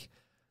that, like,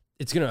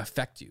 it's going to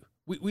affect you.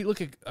 We look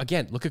at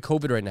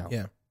COVID right now.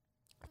 Yeah.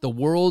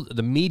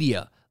 The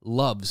media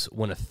loves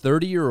when a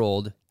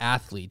 30-year-old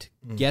athlete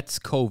gets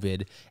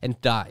COVID and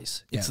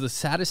dies. It's the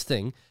saddest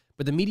thing.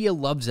 But the media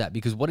loves that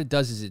because what it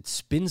does is it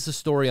spins the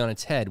story on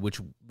its head,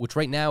 which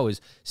right now is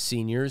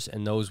seniors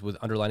and those with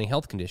underlying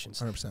health conditions.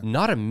 100%.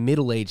 Not a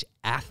middle-aged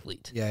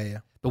athlete. Yeah.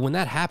 But when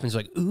that happens,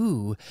 like,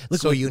 ooh.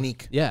 Look so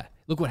unique. Yeah.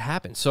 Look what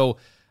happened. So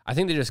I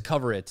think they just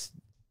cover it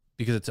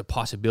because it's a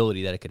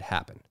possibility that it could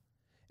happen.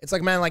 It's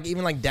like, man, like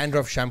even like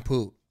dandruff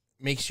shampoo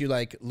makes you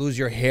like lose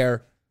your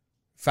hair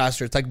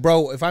faster. It's like,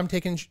 bro, if I'm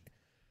concerned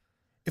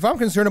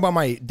about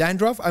my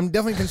dandruff, I'm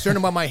definitely concerned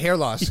about my hair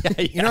loss.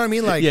 You know what I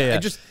mean? Like,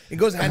 it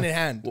goes hand in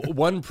hand.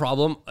 One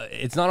problem,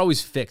 it's not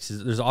always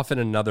fixed. There's often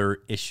another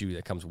issue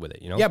that comes with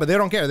it, Yeah, but they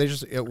don't care. They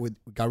just we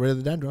got rid of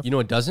the dandruff. You know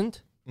what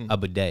doesn't? A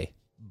bidet.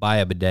 Buy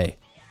a bidet.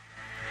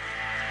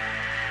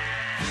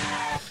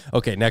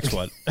 Okay, next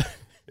one.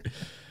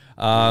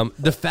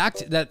 The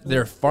fact that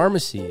their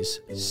pharmacies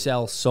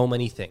sell so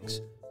many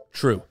things.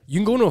 True. You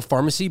can go into a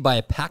pharmacy, buy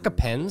a pack of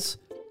pens,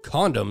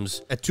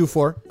 condoms, a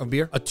 2-4 of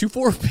beer, a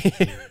 2-4 of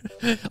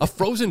beer, a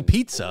frozen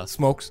pizza,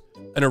 smokes,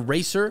 an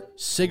eraser,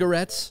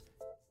 cigarettes,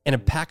 and a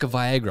pack of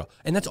Viagra.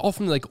 And that's all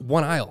from like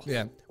one aisle.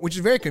 Yeah, which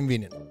is very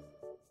convenient.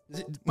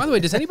 By the way,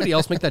 does anybody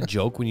else make that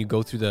joke when you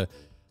go through the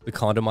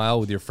condom aisle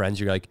with your friends?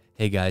 You're like,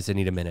 hey guys, I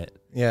need a minute.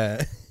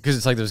 Yeah. Because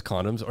it's like there's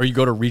condoms. Or you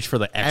go to reach for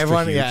the extra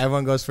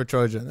everyone goes for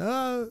Trojan.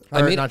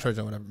 Not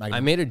Trojan, whatever. Magnum. I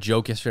made a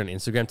joke yesterday on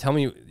Instagram. Tell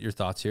me your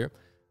thoughts here.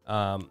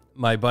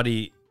 My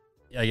buddy,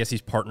 I guess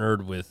he's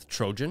partnered with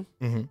Trojan.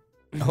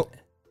 Mm-hmm. Oh.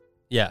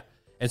 Yeah.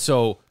 And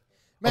so...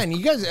 Man,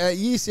 you guys,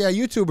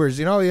 YouTubers,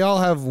 they all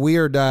have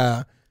weird...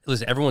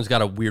 Listen, everyone's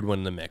got a weird one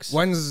in the mix.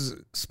 One's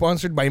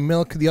sponsored by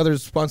milk, the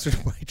other's sponsored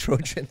by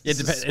Trojan. Yeah, it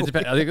depends.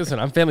 I think, listen,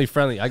 I'm family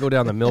friendly. I go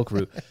down the milk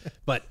route.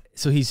 But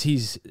so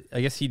he's I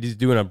guess he's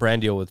doing a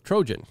brand deal with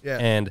Trojan. Yeah.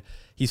 And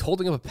he's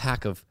holding up a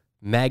pack of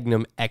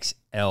Magnum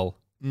XL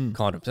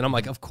condoms. And I'm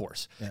like, of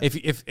course. Yeah.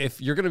 If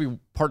you're going to be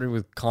partnering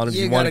with condoms,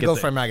 you want to go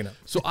for Magnum.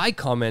 So I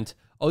comment,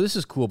 oh, this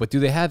is cool, but do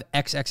they have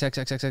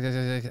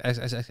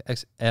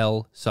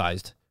XXXXXXXXL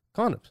sized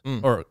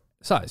condoms or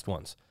sized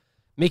ones?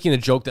 Making a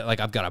joke that like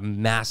I've got a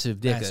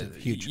massive dick.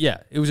 Huge. Yeah,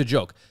 it was a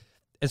joke.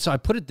 And so I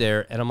put it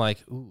there and I'm like,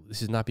 ooh,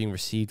 this is not being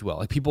received well.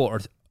 Like people are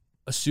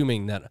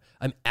assuming that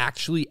I'm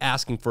actually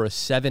asking for a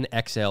 7XL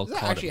condom. Does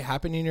that actually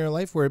happen in your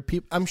life where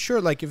people, I'm sure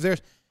like if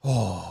there's,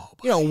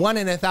 1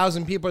 in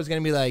 1,000 people is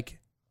going to be like,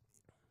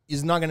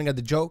 he's not going to get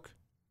the joke.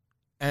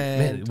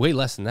 And man, way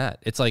less than that.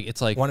 It's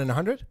like 1 in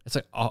 100? It's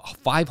like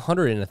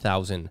 500 in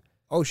 1,000.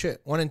 Oh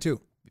shit, 1 in 2.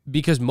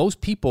 Because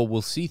most people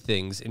will see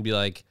things and be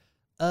like,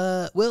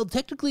 well,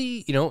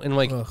 technically, and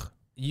like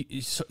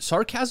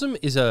sarcasm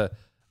is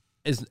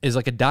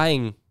like a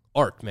dying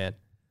art, man.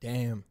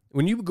 Damn.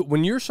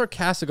 When you're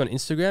sarcastic on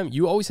Instagram,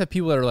 you always have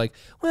people that are like,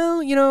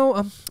 well,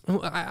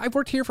 I've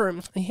worked here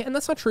and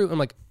that's not true. I'm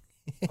like,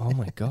 oh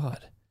my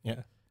God.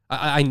 Yeah.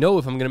 I know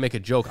if I'm going to make a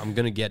joke, I'm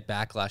going to get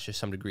backlash to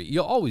some degree.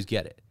 You'll always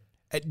get it.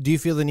 Do you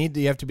feel the need that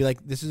you have to be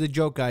like, this is a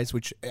joke, guys,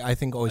 which I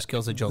think always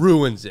kills a joke?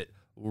 Ruins it.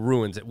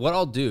 What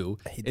I'll do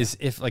is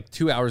if like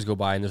 2 hours go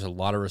by and there's a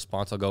lot of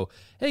response, I'll go,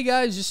 hey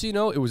guys, just so you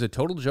know, it was a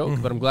total joke,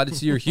 but I'm glad to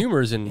see your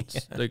humor's in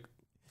like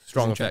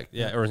strong effect.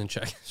 Yeah, or is in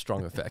check.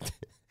 Strong effect.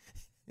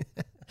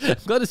 I'm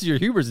glad to see your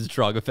humor's in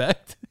strong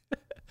effect.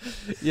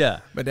 Yeah.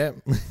 But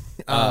damn.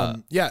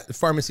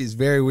 Pharmacy is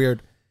very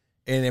weird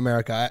in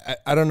America.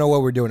 I don't know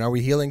what we're doing. Are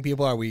we healing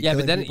people? Are we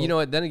but then people? You know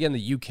what? Then again,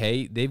 the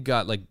UK, they've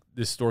got like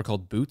this store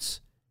called Boots.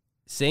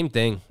 Same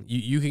thing.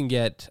 You can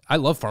get... I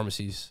love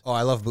pharmacies. Oh,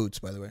 I love Boots,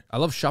 by the way. I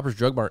love Shoppers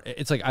Drug Mart.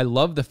 It's like, I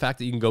love the fact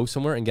that you can go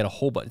somewhere and get a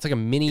whole bunch. It's like a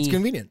mini... It's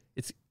convenient.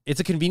 It's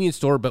a convenience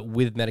store, but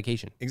with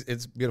medication.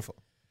 It's beautiful.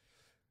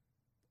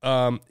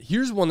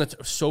 Here's one that's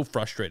so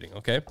frustrating,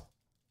 okay?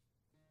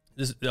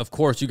 This, of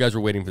course, you guys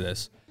were waiting for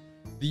this.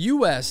 The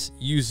U.S.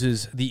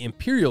 uses the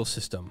imperial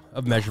system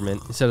of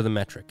measurement instead of the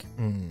metric.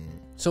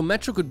 So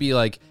metric would be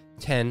like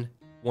 10,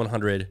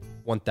 100,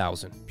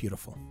 1,000.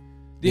 Beautiful.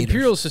 The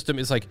imperial system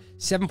is like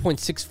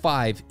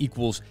 7.65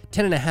 equals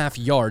 10 and a half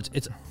yards.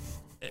 It's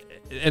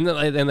and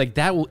like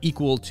that will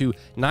equal to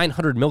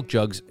 900 milk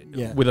jugs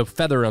with a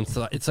feather on.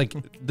 It's like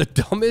the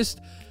dumbest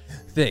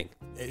thing.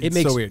 It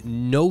makes so weird.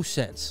 No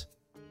sense.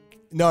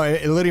 No,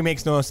 it literally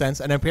makes no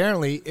sense. And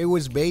apparently, it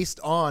was based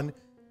on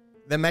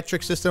the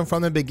metric system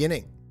from the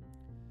beginning.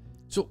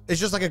 So it's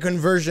just like a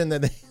conversion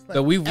that they. Like,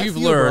 but we've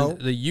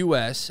learned the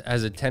U.S.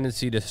 has a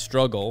tendency to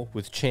struggle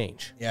with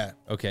change. Yeah.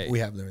 Okay. We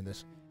have learned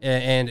this.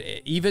 And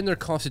even their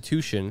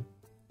constitution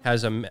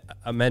has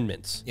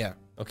amendments. Yeah.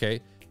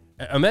 Okay.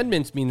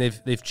 Amendments mean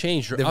they've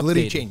changed or they've updated.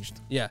 literally changed.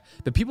 Yeah.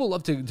 But people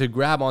love to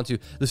grab onto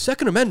the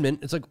Second Amendment.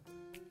 It's like,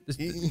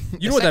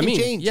 you know what that means?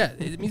 Change. Yeah.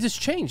 It means it's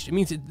changed. It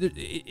means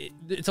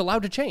it's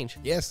allowed to change.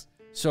 Yes.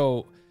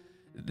 So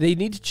they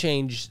need to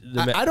change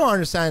the. I don't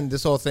understand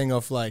this whole thing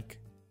of like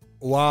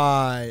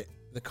why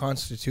the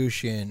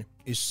Constitution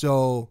is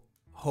so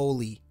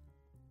holy.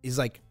 Is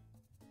like,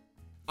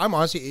 I'm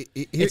honestly,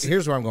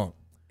 here's where I'm going.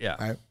 Yeah.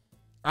 Right?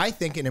 I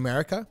think in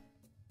America,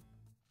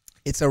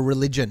 it's a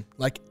religion.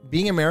 Like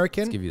being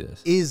American Let's give you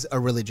this. is a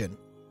religion.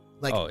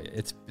 Like,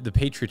 it's the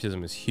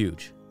patriotism is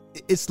huge.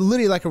 It's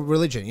literally like a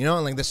religion, you know?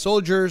 And like the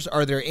soldiers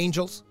are their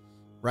angels,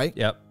 right?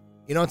 Yep.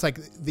 You know, it's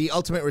like the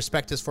ultimate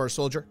respect is for a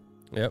soldier,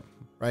 Yep.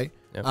 right?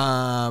 Yep.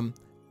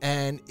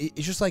 And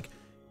it's just like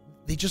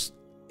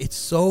it's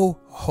so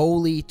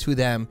holy to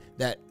them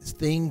that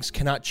things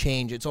cannot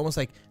change. It's almost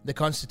like the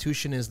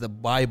Constitution is the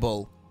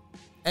Bible,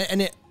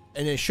 and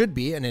it should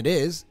be, and it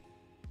is,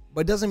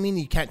 but it doesn't mean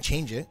you can't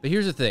change it. But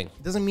here's the thing.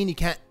 It doesn't mean you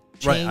can't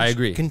change. Right, I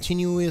agree.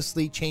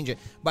 Continuously change it.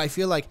 But I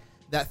feel like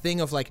that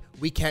thing of like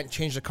we can't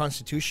change the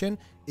Constitution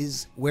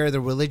is where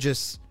the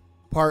religious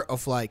part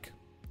of like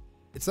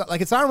it's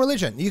not a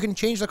religion. You can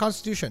change the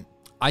Constitution.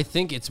 I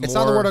think it's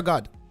not the word of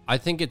God. I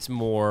think it's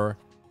more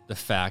the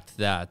fact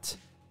that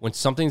when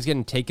something's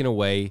getting taken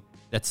away,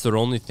 that's their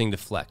only thing to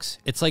flex.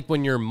 It's like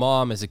when your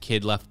mom as a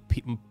kid left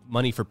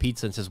money for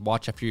pizza and says,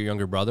 watch after your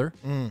younger brother,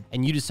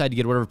 and you decide to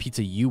get whatever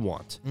pizza you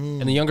want.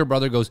 And the younger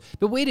brother goes,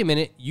 but wait a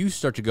minute, you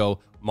start to go,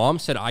 mom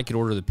said I could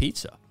order the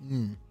pizza.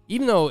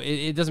 Even though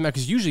it doesn't matter,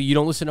 because usually you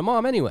don't listen to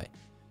mom anyway.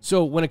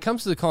 So when it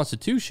comes to the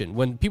Constitution,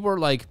 when people are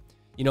like,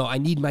 you know, I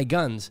need my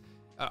guns,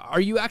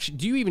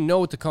 do you even know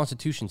what the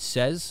Constitution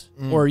says?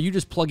 Or are you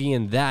just plugging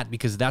in that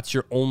because that's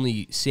your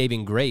only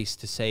saving grace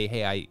to say,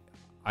 hey,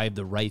 I have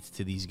the right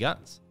to these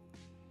guns?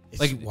 It's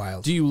like,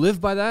 wild. Do you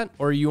live by that,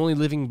 or are you only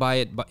living by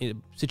it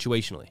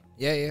situationally?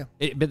 Yeah.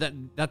 But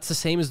that's the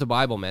same as the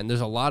Bible, man.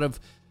 There's a lot of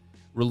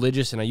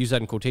religious, and I use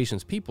that in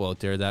quotations, people out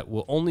there that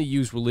will only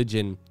use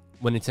religion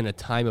when it's in a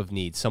time of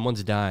need.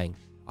 Someone's dying.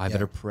 I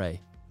better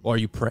pray. Or are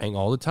you praying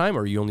all the time,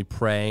 or are you only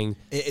praying?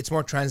 It's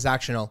more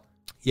transactional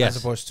Yes.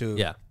 as opposed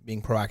to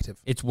being proactive.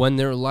 It's when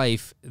their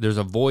life, there's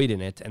a void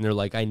in it, and they're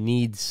like, I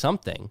need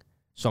something,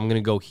 so I'm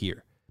going to go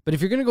here. But if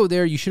you're going to go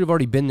there, you should have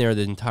already been there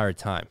the entire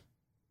time.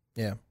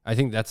 Yeah. I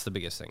think that's the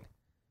biggest thing.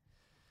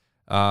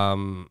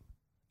 And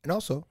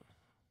also,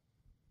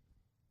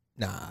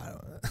 I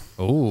don't know.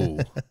 Oh,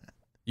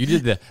 you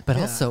did the, but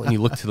also, and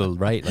you look to the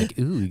right, like,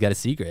 ooh, you got a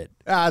secret.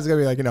 It's going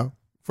to be like, you know,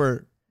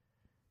 for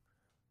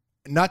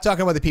not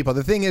talking about the people.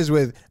 The thing is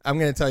I'm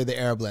going to tell you the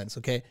Arab lens,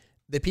 okay?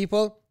 The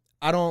people,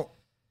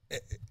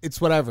 it's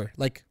whatever.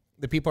 Like,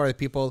 the people are the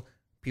people.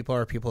 People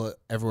are people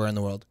everywhere in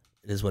the world.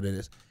 It is what it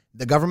is.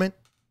 The government,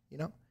 you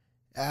know,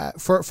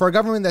 for a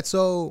government that's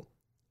so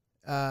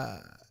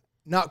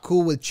not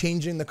cool with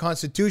changing the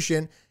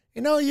Constitution,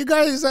 you know, you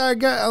guys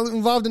get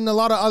involved in a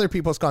lot of other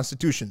people's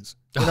constitutions,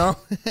 you know,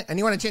 and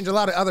you want to change a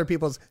lot of other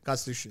people's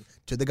constitution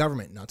to the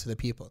government, not to the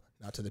people,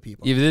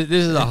 Yeah,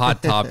 this is a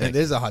hot topic. It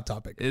is a hot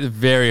topic. It's a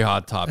very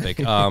hot topic.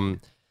 I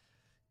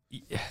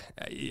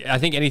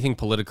think anything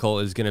political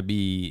is going to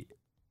be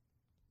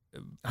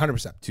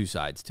 100% two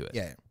sides to it.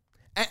 Yeah.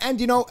 And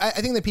you know, I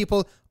think that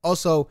people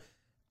also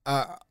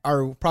are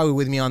probably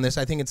with me on this.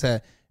 I think it's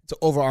an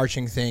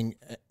overarching thing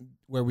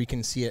where we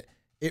can see it.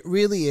 It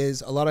really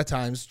is a lot of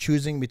times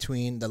choosing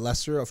between the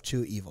lesser of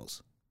two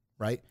evils,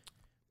 right?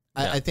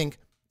 Yeah. I think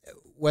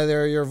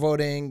whether you're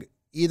voting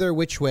either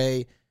which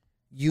way,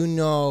 you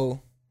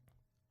know,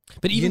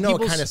 but even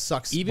it kind of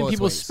sucks. Even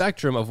people's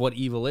spectrum of what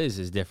evil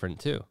is different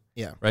too.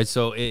 Yeah. Right.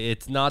 So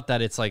it's not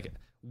that it's like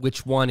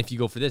which one, if you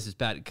go for this, is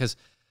bad. Because,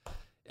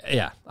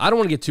 yeah, I don't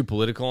want to get too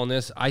political on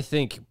this. I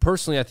think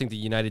the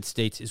United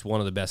States is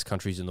one of the best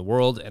countries in the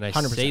world. And I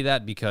 100%. say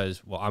that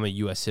because, well, I'm a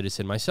U.S.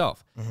 citizen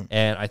myself.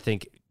 And I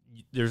think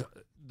there's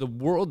the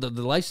world, the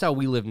lifestyle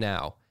we live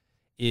now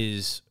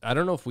is, I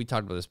don't know if we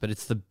talked about this, but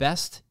it's the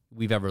best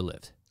we've ever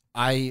lived.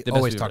 I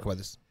always talk about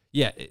this.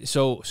 Yeah.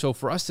 So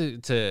for us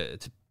to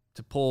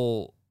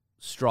pull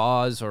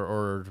straws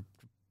or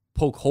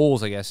poke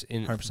holes, I guess,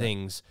 in 100%.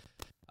 things,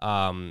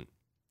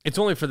 it's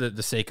only for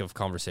the sake of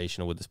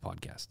conversation with this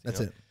podcast.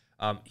 That's it.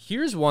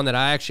 Here's one that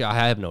I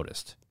have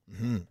noticed.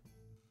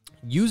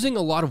 Using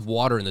a lot of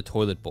water in the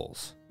toilet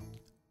bowls.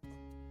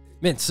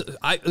 Man, so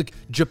like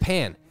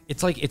Japan.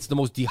 It's like it's the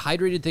most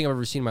dehydrated thing I've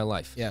ever seen in my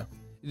life. Yeah.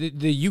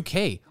 The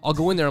UK, I'll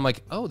go in there. I'm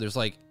like, oh, there's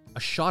like a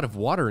shot of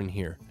water in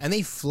here. And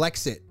they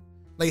flex it.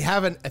 They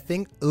have a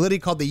thing literally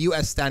called the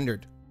U.S.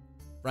 standard,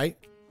 right?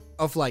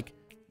 Of like,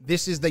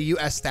 this is the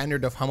U.S.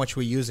 standard of how much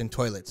we use in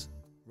toilets,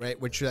 right?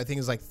 Which I think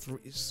is like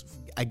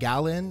a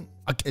gallon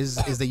is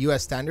the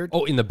U.S. standard.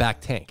 Oh, in the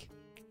back tank.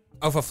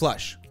 Of a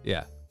flush.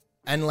 Yeah.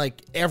 And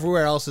like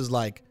everywhere else is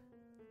like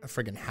a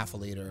friggin' half a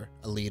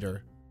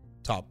liter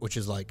top, which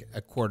is like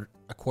a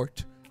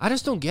quart. I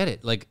just don't get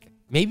it. Like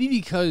maybe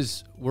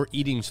because we're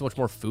eating so much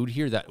more food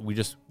here that we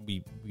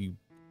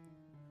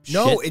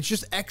No, shit. it's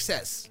just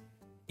excess.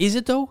 Is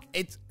it though?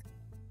 It's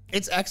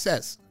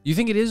excess. You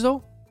think it is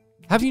though?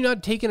 Have you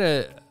not taken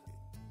a?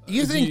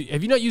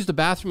 Have you not used the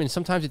bathroom and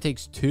sometimes it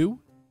takes 2?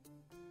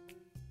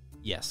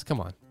 Yes. Come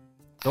on.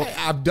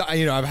 I've done,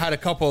 I've had a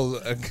couple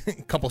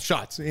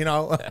shots,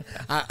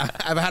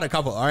 I've had a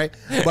couple, all right,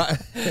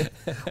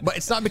 but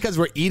it's not because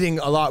we're eating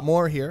a lot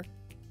more here,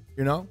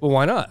 Well,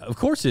 why not? Of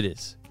course it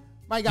is.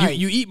 My guy,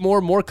 you eat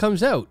more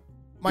comes out.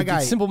 My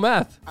guy, it's simple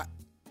math.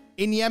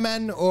 In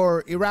Yemen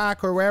or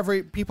Iraq or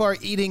wherever, people are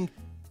eating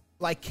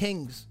like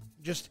kings,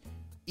 just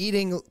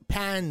eating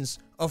pans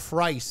of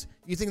rice.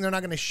 You think they're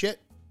not going to shit?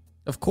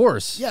 Of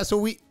course. Yeah.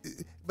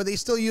 But they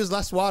still use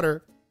less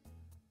water,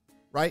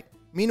 right?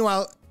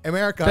 Meanwhile,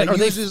 America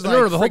uses like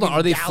hold on.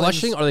 Are they gallons.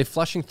 flushing? Are they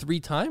flushing 3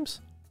 times?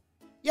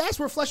 Yes,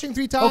 we're flushing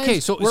 3 times. Okay,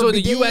 so We're in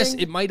the U.S.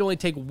 bideting. it might only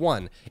take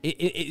 1.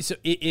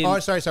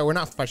 Sorry, we're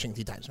not flushing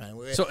 3 times, man.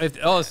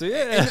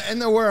 Yeah. In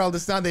the world,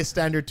 it's not the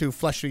standard to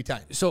flush 3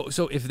 times. So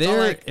if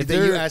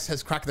The U.S.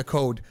 has cracked the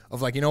code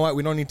of like, you know what,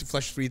 we don't need to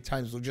flush 3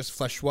 times. We'll just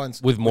flush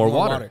once with more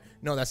water.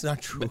 No, that's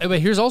not true. But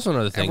here's also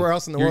another thing. Everywhere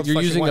else in the world,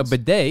 you're using a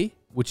bidet,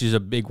 which is a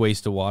big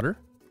waste of water.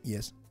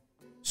 Yes.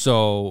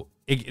 So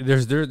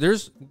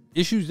there's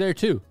issues there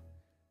too.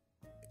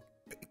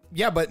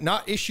 Yeah, but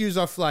not issues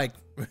of like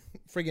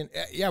friggin'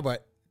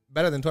 but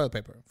better than toilet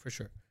paper for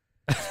sure.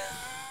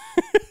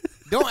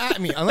 Don't at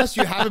me unless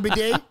you have a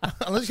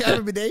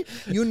bidet.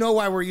 You know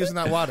why we're using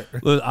that water.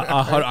 Look,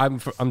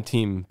 I'm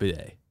team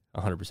bidet,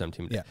 100%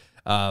 team bidet.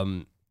 Yeah.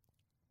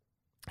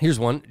 Here's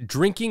one: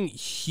 drinking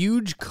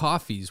huge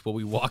coffees while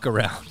we walk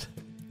around.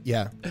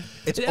 Yeah,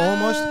 it's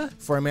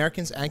almost for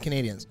Americans and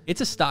Canadians.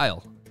 It's a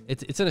style.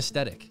 It's an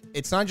aesthetic.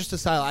 It's not just a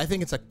style. I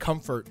think it's a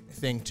comfort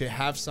thing to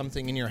have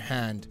something in your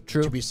hand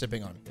to be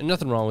sipping on. And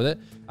nothing wrong with it.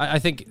 I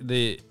think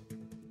nothing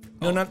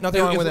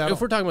wrong with that.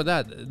 If we're talking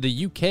about that,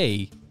 the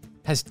UK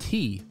has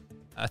tea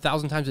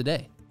 1,000 times a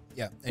day.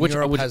 Yeah, and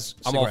Europe has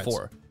I'm cigarettes. all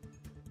for.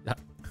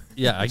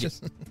 Yeah, I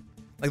just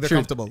like they're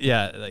comfortable.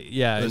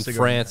 Yeah, in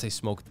France they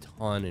smoke a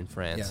ton. In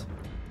France,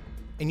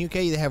 in UK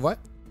they have what?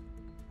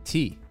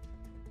 Tea,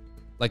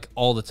 like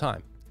all the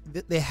time.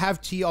 They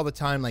have tea all the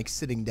time, like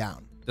sitting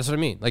down. That's what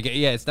I mean. Like,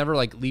 yeah, it's never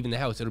like leaving the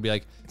house. It'll be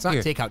like, it's not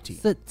takeout tea.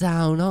 Sit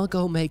down, I'll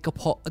go make a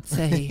pot of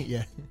tea.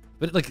 Yeah.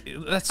 But like,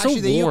 that's so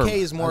actually warm. the UK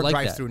is more like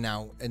drive-through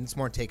now, and it's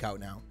more takeout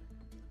now.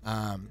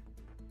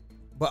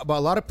 But a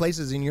lot of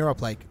places in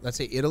Europe, like let's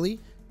say Italy,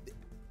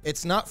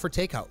 it's not for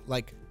takeout.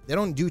 Like they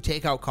don't do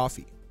takeout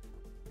coffee.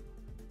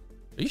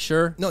 Are you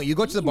sure? No, you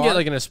go to the You bar. get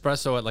like an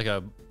espresso at like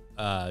a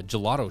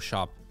gelato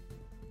shop.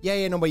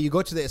 Yeah, no, but you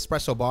go to the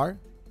espresso bar.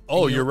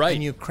 Oh, you're right.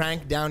 And you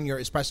crank down your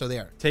espresso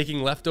there.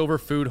 Taking leftover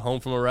food home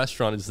from a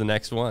restaurant is the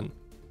next one.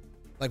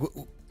 Like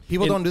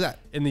people don't do that.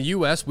 In the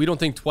U.S., we don't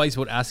think twice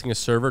about asking a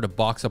server to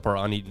box up our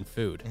uneaten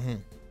food. Mm-hmm.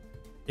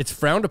 It's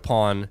frowned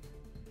upon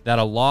that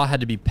a law had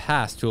to be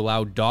passed to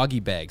allow doggy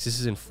bags, this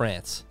is in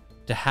France,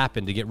 to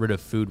happen to get rid of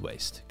food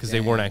waste because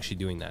they weren't actually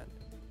doing that.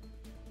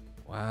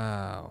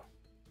 Wow.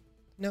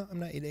 No, I'm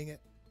not eating it.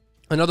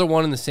 Another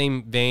one in the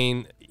same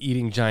vein,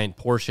 eating giant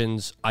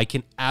portions. I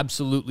can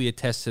absolutely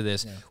attest to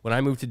this. Yeah. When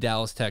I moved to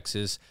Dallas,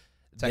 Texas,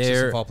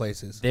 of all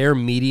places, their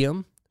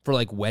medium for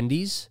like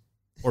Wendy's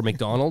or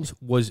McDonald's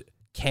was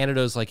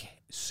Canada's like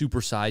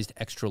supersized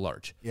extra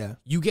large. Yeah.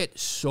 You get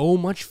so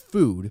much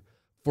food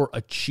for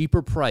a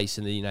cheaper price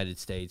in the United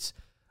States.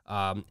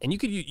 And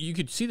you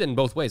could see that in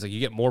both ways. Like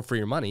you get more for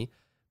your money.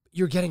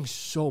 You're getting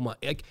so much.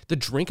 Like the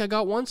drink I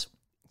got once,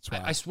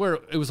 I swear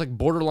it was like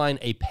borderline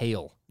a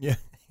pail. Yeah.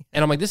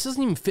 And I'm like, this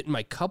doesn't even fit in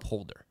my cup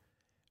holder.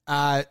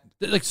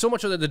 Like so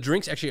much of the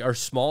drinks actually are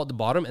small at the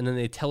bottom, and then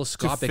they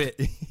telescopic.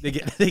 They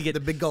get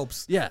the big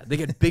gulps. Yeah, they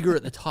get bigger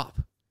at the top,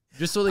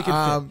 just so they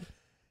can fit.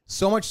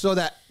 So much so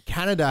that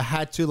Canada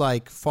had to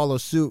like follow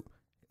suit.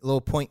 A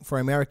little point for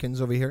Americans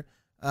over here.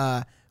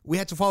 We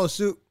had to follow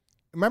suit.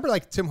 Remember,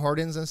 like Tim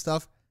Hortons and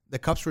stuff. The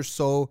cups were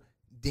so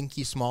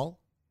dinky small.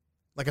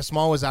 Like a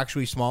small was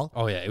actually small.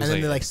 Oh yeah, and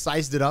then they like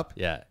sized it up.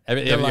 Yeah,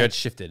 everything like,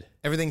 shifted.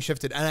 Everything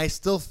shifted, and I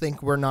still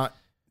think we're not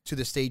to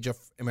the stage of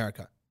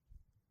America.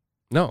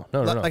 No.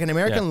 Like an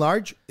American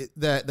large,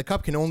 the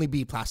cup can only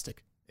be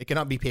plastic. It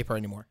cannot be paper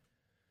anymore.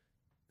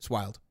 It's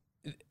wild.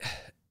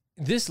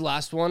 This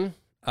last one,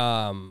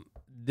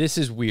 this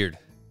is weird.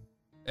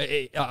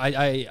 I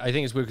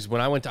think it's weird because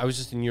when I was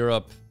just in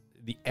Europe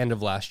the end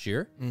of last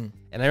year, and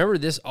I remember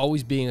this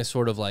always being a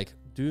sort of like,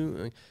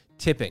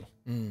 tipping.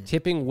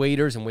 Tipping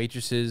waiters and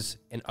waitresses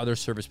and other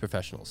service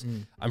professionals.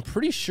 I'm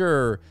pretty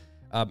sure...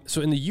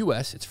 so in the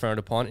U.S., it's frowned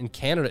upon. In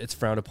Canada, it's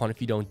frowned upon if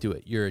you don't do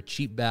it. You're a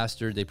cheap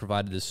bastard. They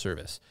provided this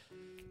service.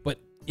 But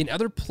in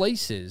other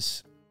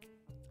places,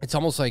 it's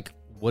almost like,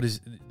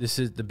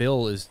 the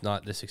bill is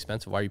not this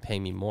expensive. Why are you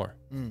paying me more?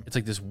 It's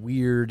like this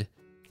weird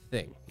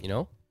thing, you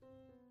know?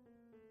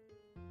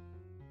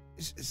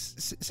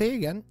 Say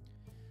again.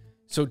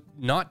 So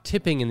not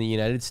tipping in the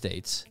United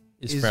States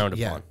is frowned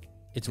upon.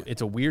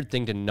 It's a weird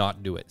thing to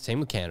not do it.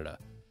 Same with Canada.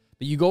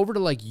 But you go over to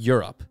like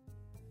Europe,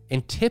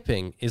 and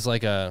tipping is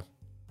like a...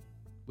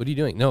 What are you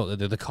doing? No,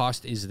 the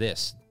cost is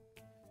this.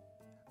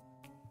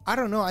 I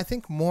don't know. I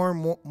think more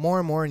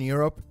and more in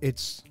Europe,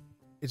 it's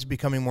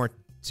becoming more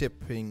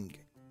tipping.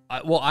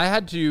 I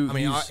had to. I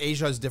mean,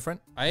 Asia is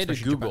different. I had to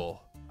Google.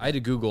 Japan. I had to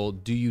Google.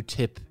 Do you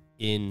tip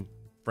in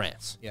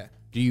France? Yeah.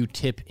 Do you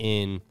tip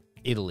in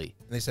Italy?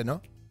 And they said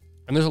no.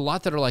 And there's a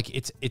lot that are like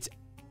it's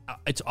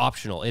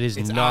optional. It is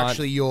it's not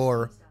actually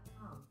your.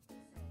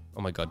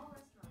 Oh my god.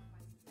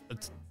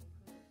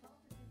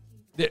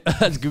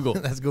 That's Google.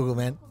 That's Google,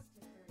 man.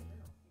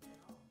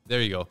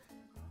 There you go.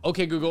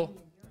 Okay, Google.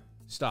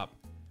 Stop.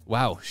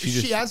 Wow.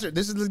 She answered.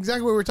 This is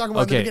exactly what we were talking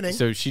about in the beginning.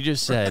 So she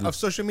just said... Of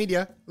social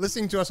media,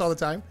 listening to us all the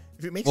time.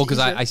 If it makes because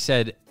I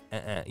said...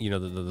 you know,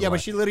 the yeah,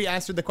 but she literally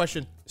answered the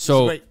question.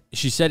 So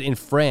she said in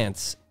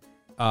France,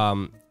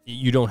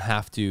 you don't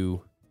have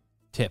to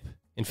tip.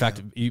 In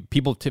fact,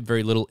 people tip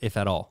very little, if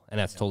at all. And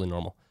that's totally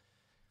normal.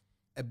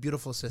 A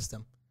beautiful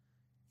system.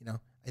 You know?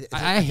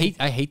 I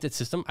hate that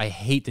system. I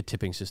hate the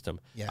tipping system.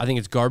 Yeah. I think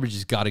it's garbage.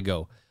 It's got to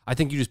go. I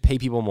think you just pay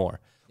people more.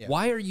 Yeah.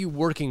 Why are you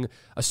working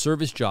a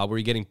service job where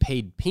you're getting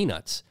paid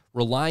peanuts,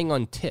 relying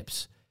on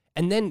tips,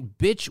 and then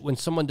bitch when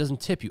someone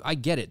doesn't tip you? I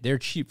get it. They're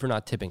cheap for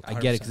not tipping. I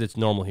 100%. Get it because it's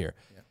normal here.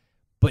 Yeah.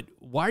 But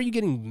why are you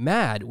getting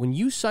mad when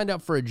you signed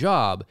up for a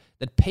job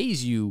that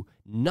pays you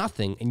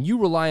nothing and you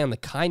rely on the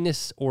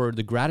kindness or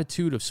the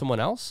gratitude of someone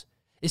else?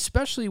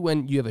 Especially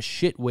when you have a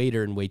shit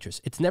waiter and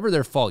waitress. It's never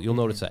their fault. You'll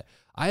notice that.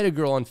 I had a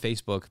girl on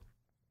Facebook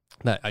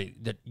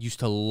that used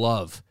to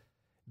love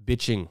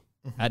bitching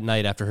at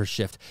night after her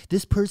shift.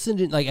 This person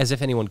didn't, like, as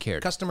if anyone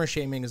cared. Customer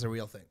shaming is a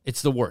real thing.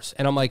 It's the worst.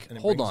 And I'm like,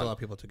 hold on. A lot of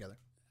people together.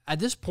 At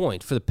this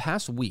point, for the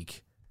past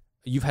week,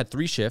 you've had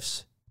 3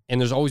 shifts, and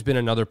there's always been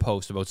another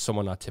post about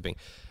someone not tipping.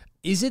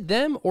 Is it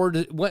them, or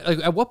at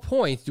what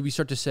point do we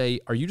start to say,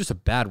 are you just a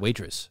bad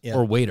waitress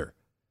or waiter?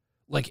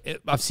 Like,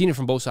 I've seen it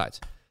from both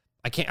sides.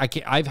 I can't.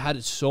 I've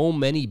had so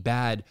many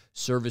bad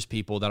service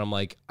people that I'm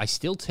like, I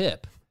still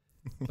tip,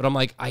 but I'm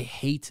like, I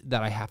hate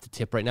that I have to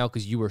tip right now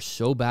because you are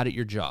so bad at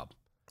your job.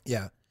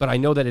 Yeah. But I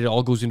know that it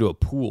all goes into a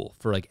pool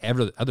for like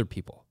other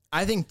people.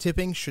 I think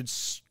tipping should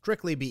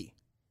strictly be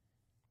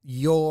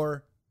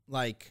your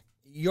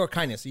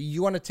kindness.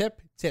 You want to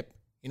tip?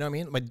 You know what I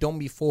mean? But don't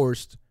be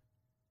forced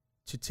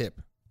to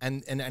tip.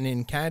 And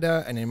in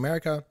Canada and in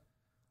America,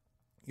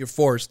 you're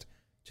forced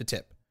to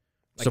tip.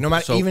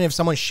 Like even if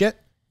someone's shit,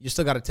 you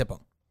still got to tip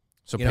them.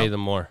 So pay them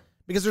more.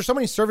 Because there's so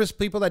many service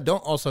people that don't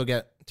also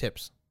get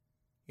tips.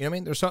 You know what I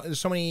mean? There's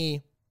so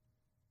many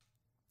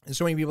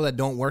people that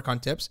don't work on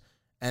tips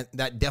and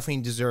that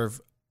definitely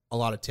deserve a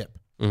lot of tip.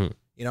 Mm-hmm.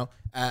 You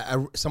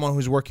know, someone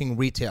who's working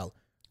retail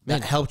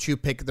that helped you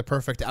pick the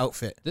perfect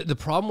outfit. The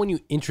problem when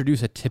you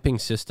introduce a tipping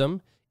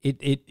system,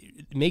 it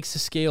makes the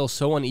scale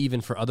so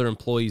uneven for other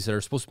employees that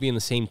are supposed to be in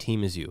the same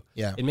team as you.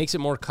 Yeah. It makes it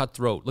more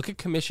cutthroat. Look at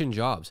commission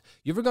jobs.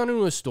 You ever gone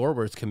into a store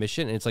where it's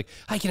commission and it's like,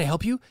 hi, can I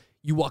help you?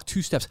 You walk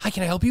 2 steps. Hi,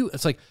 can I help you?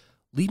 It's like,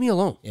 leave me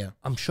alone. Yeah.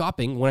 I'm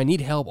shopping. When I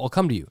need help, I'll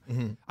come to you.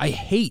 Mm-hmm. I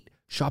hate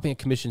shopping at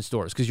commission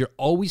stores because you're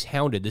always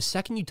hounded. The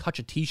second you touch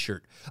a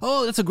t-shirt,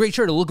 oh, that's a great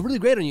shirt. It'll look really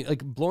great on you.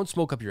 Like blowing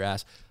smoke up your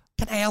ass.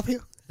 Can I help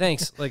you?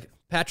 Thanks. Like,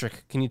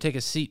 Patrick, can you take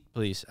a seat,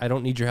 please? I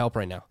don't need your help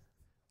right now.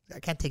 I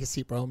can't take a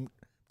seat, bro. I'm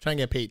trying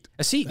to get paid.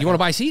 A seat? You want to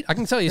buy a seat? I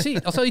can sell you a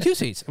seat. I'll sell you 2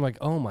 seats. I'm like,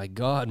 oh my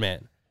God,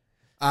 man.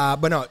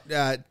 But no,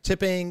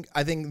 tipping,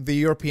 I think the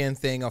European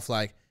thing of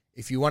like,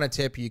 if you want to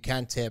tip, you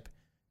can't tip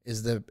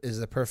is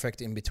the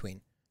perfect in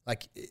between.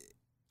 Like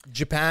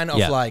Japan of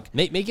like,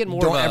 make it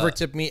more don't ever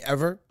tip me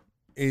ever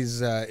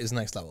is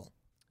next level.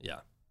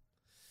 Yeah.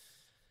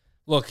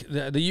 Look,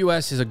 the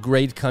U.S. is a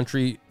great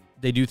country.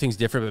 They do things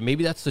different, but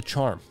maybe that's the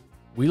charm.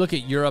 We look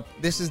at Europe.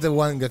 This is the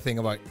one good thing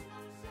about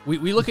we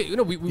look at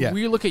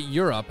we look at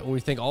Europe and we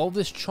think all of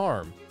this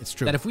charm. It's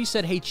true that if we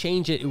said, hey,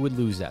 change it, it would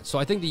lose that. So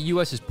I think the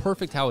U.S. is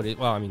perfect how it is.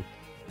 Well, I mean,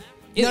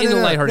 in the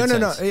lighthearted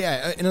sense. No,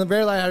 yeah, in a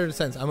very lighthearted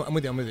sense. I'm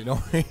with you.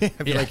 Don't I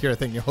feel like you're a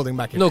thing. You're holding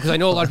back. Here. No, because I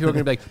know a lot of people are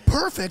going to be like,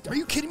 perfect. Are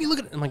you kidding me? Look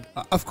at it. I'm like,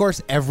 of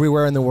course,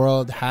 everywhere in the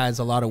world has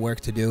a lot of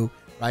work to do,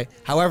 right?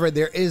 However,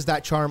 there is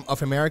that charm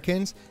of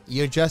Americans.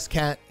 You just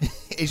can't.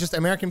 It's just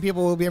American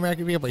people will be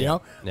American people, you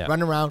know? Yeah.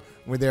 Running around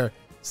with their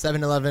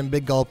 7-Eleven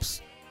big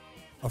gulps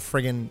of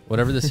friggin'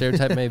 whatever the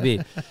stereotype may be.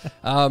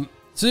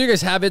 So you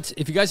guys have it.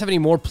 If you guys have any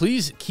more,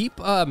 please keep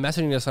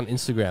messaging us on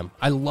Instagram.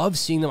 I love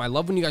seeing them. I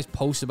love when you guys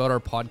post about our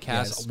podcast.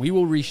 Yes. We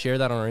will reshare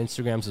that on our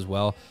Instagrams as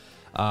well.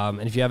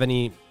 And if you have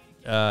any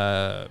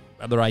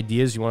other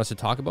ideas you want us to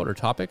talk about or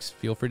topics,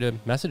 feel free to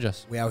message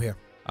us. We out here.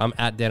 I'm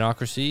at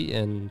Danocracy,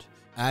 and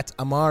At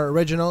Amar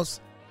Originals,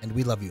 and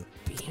we love you.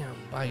 bam,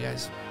 bye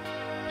guys.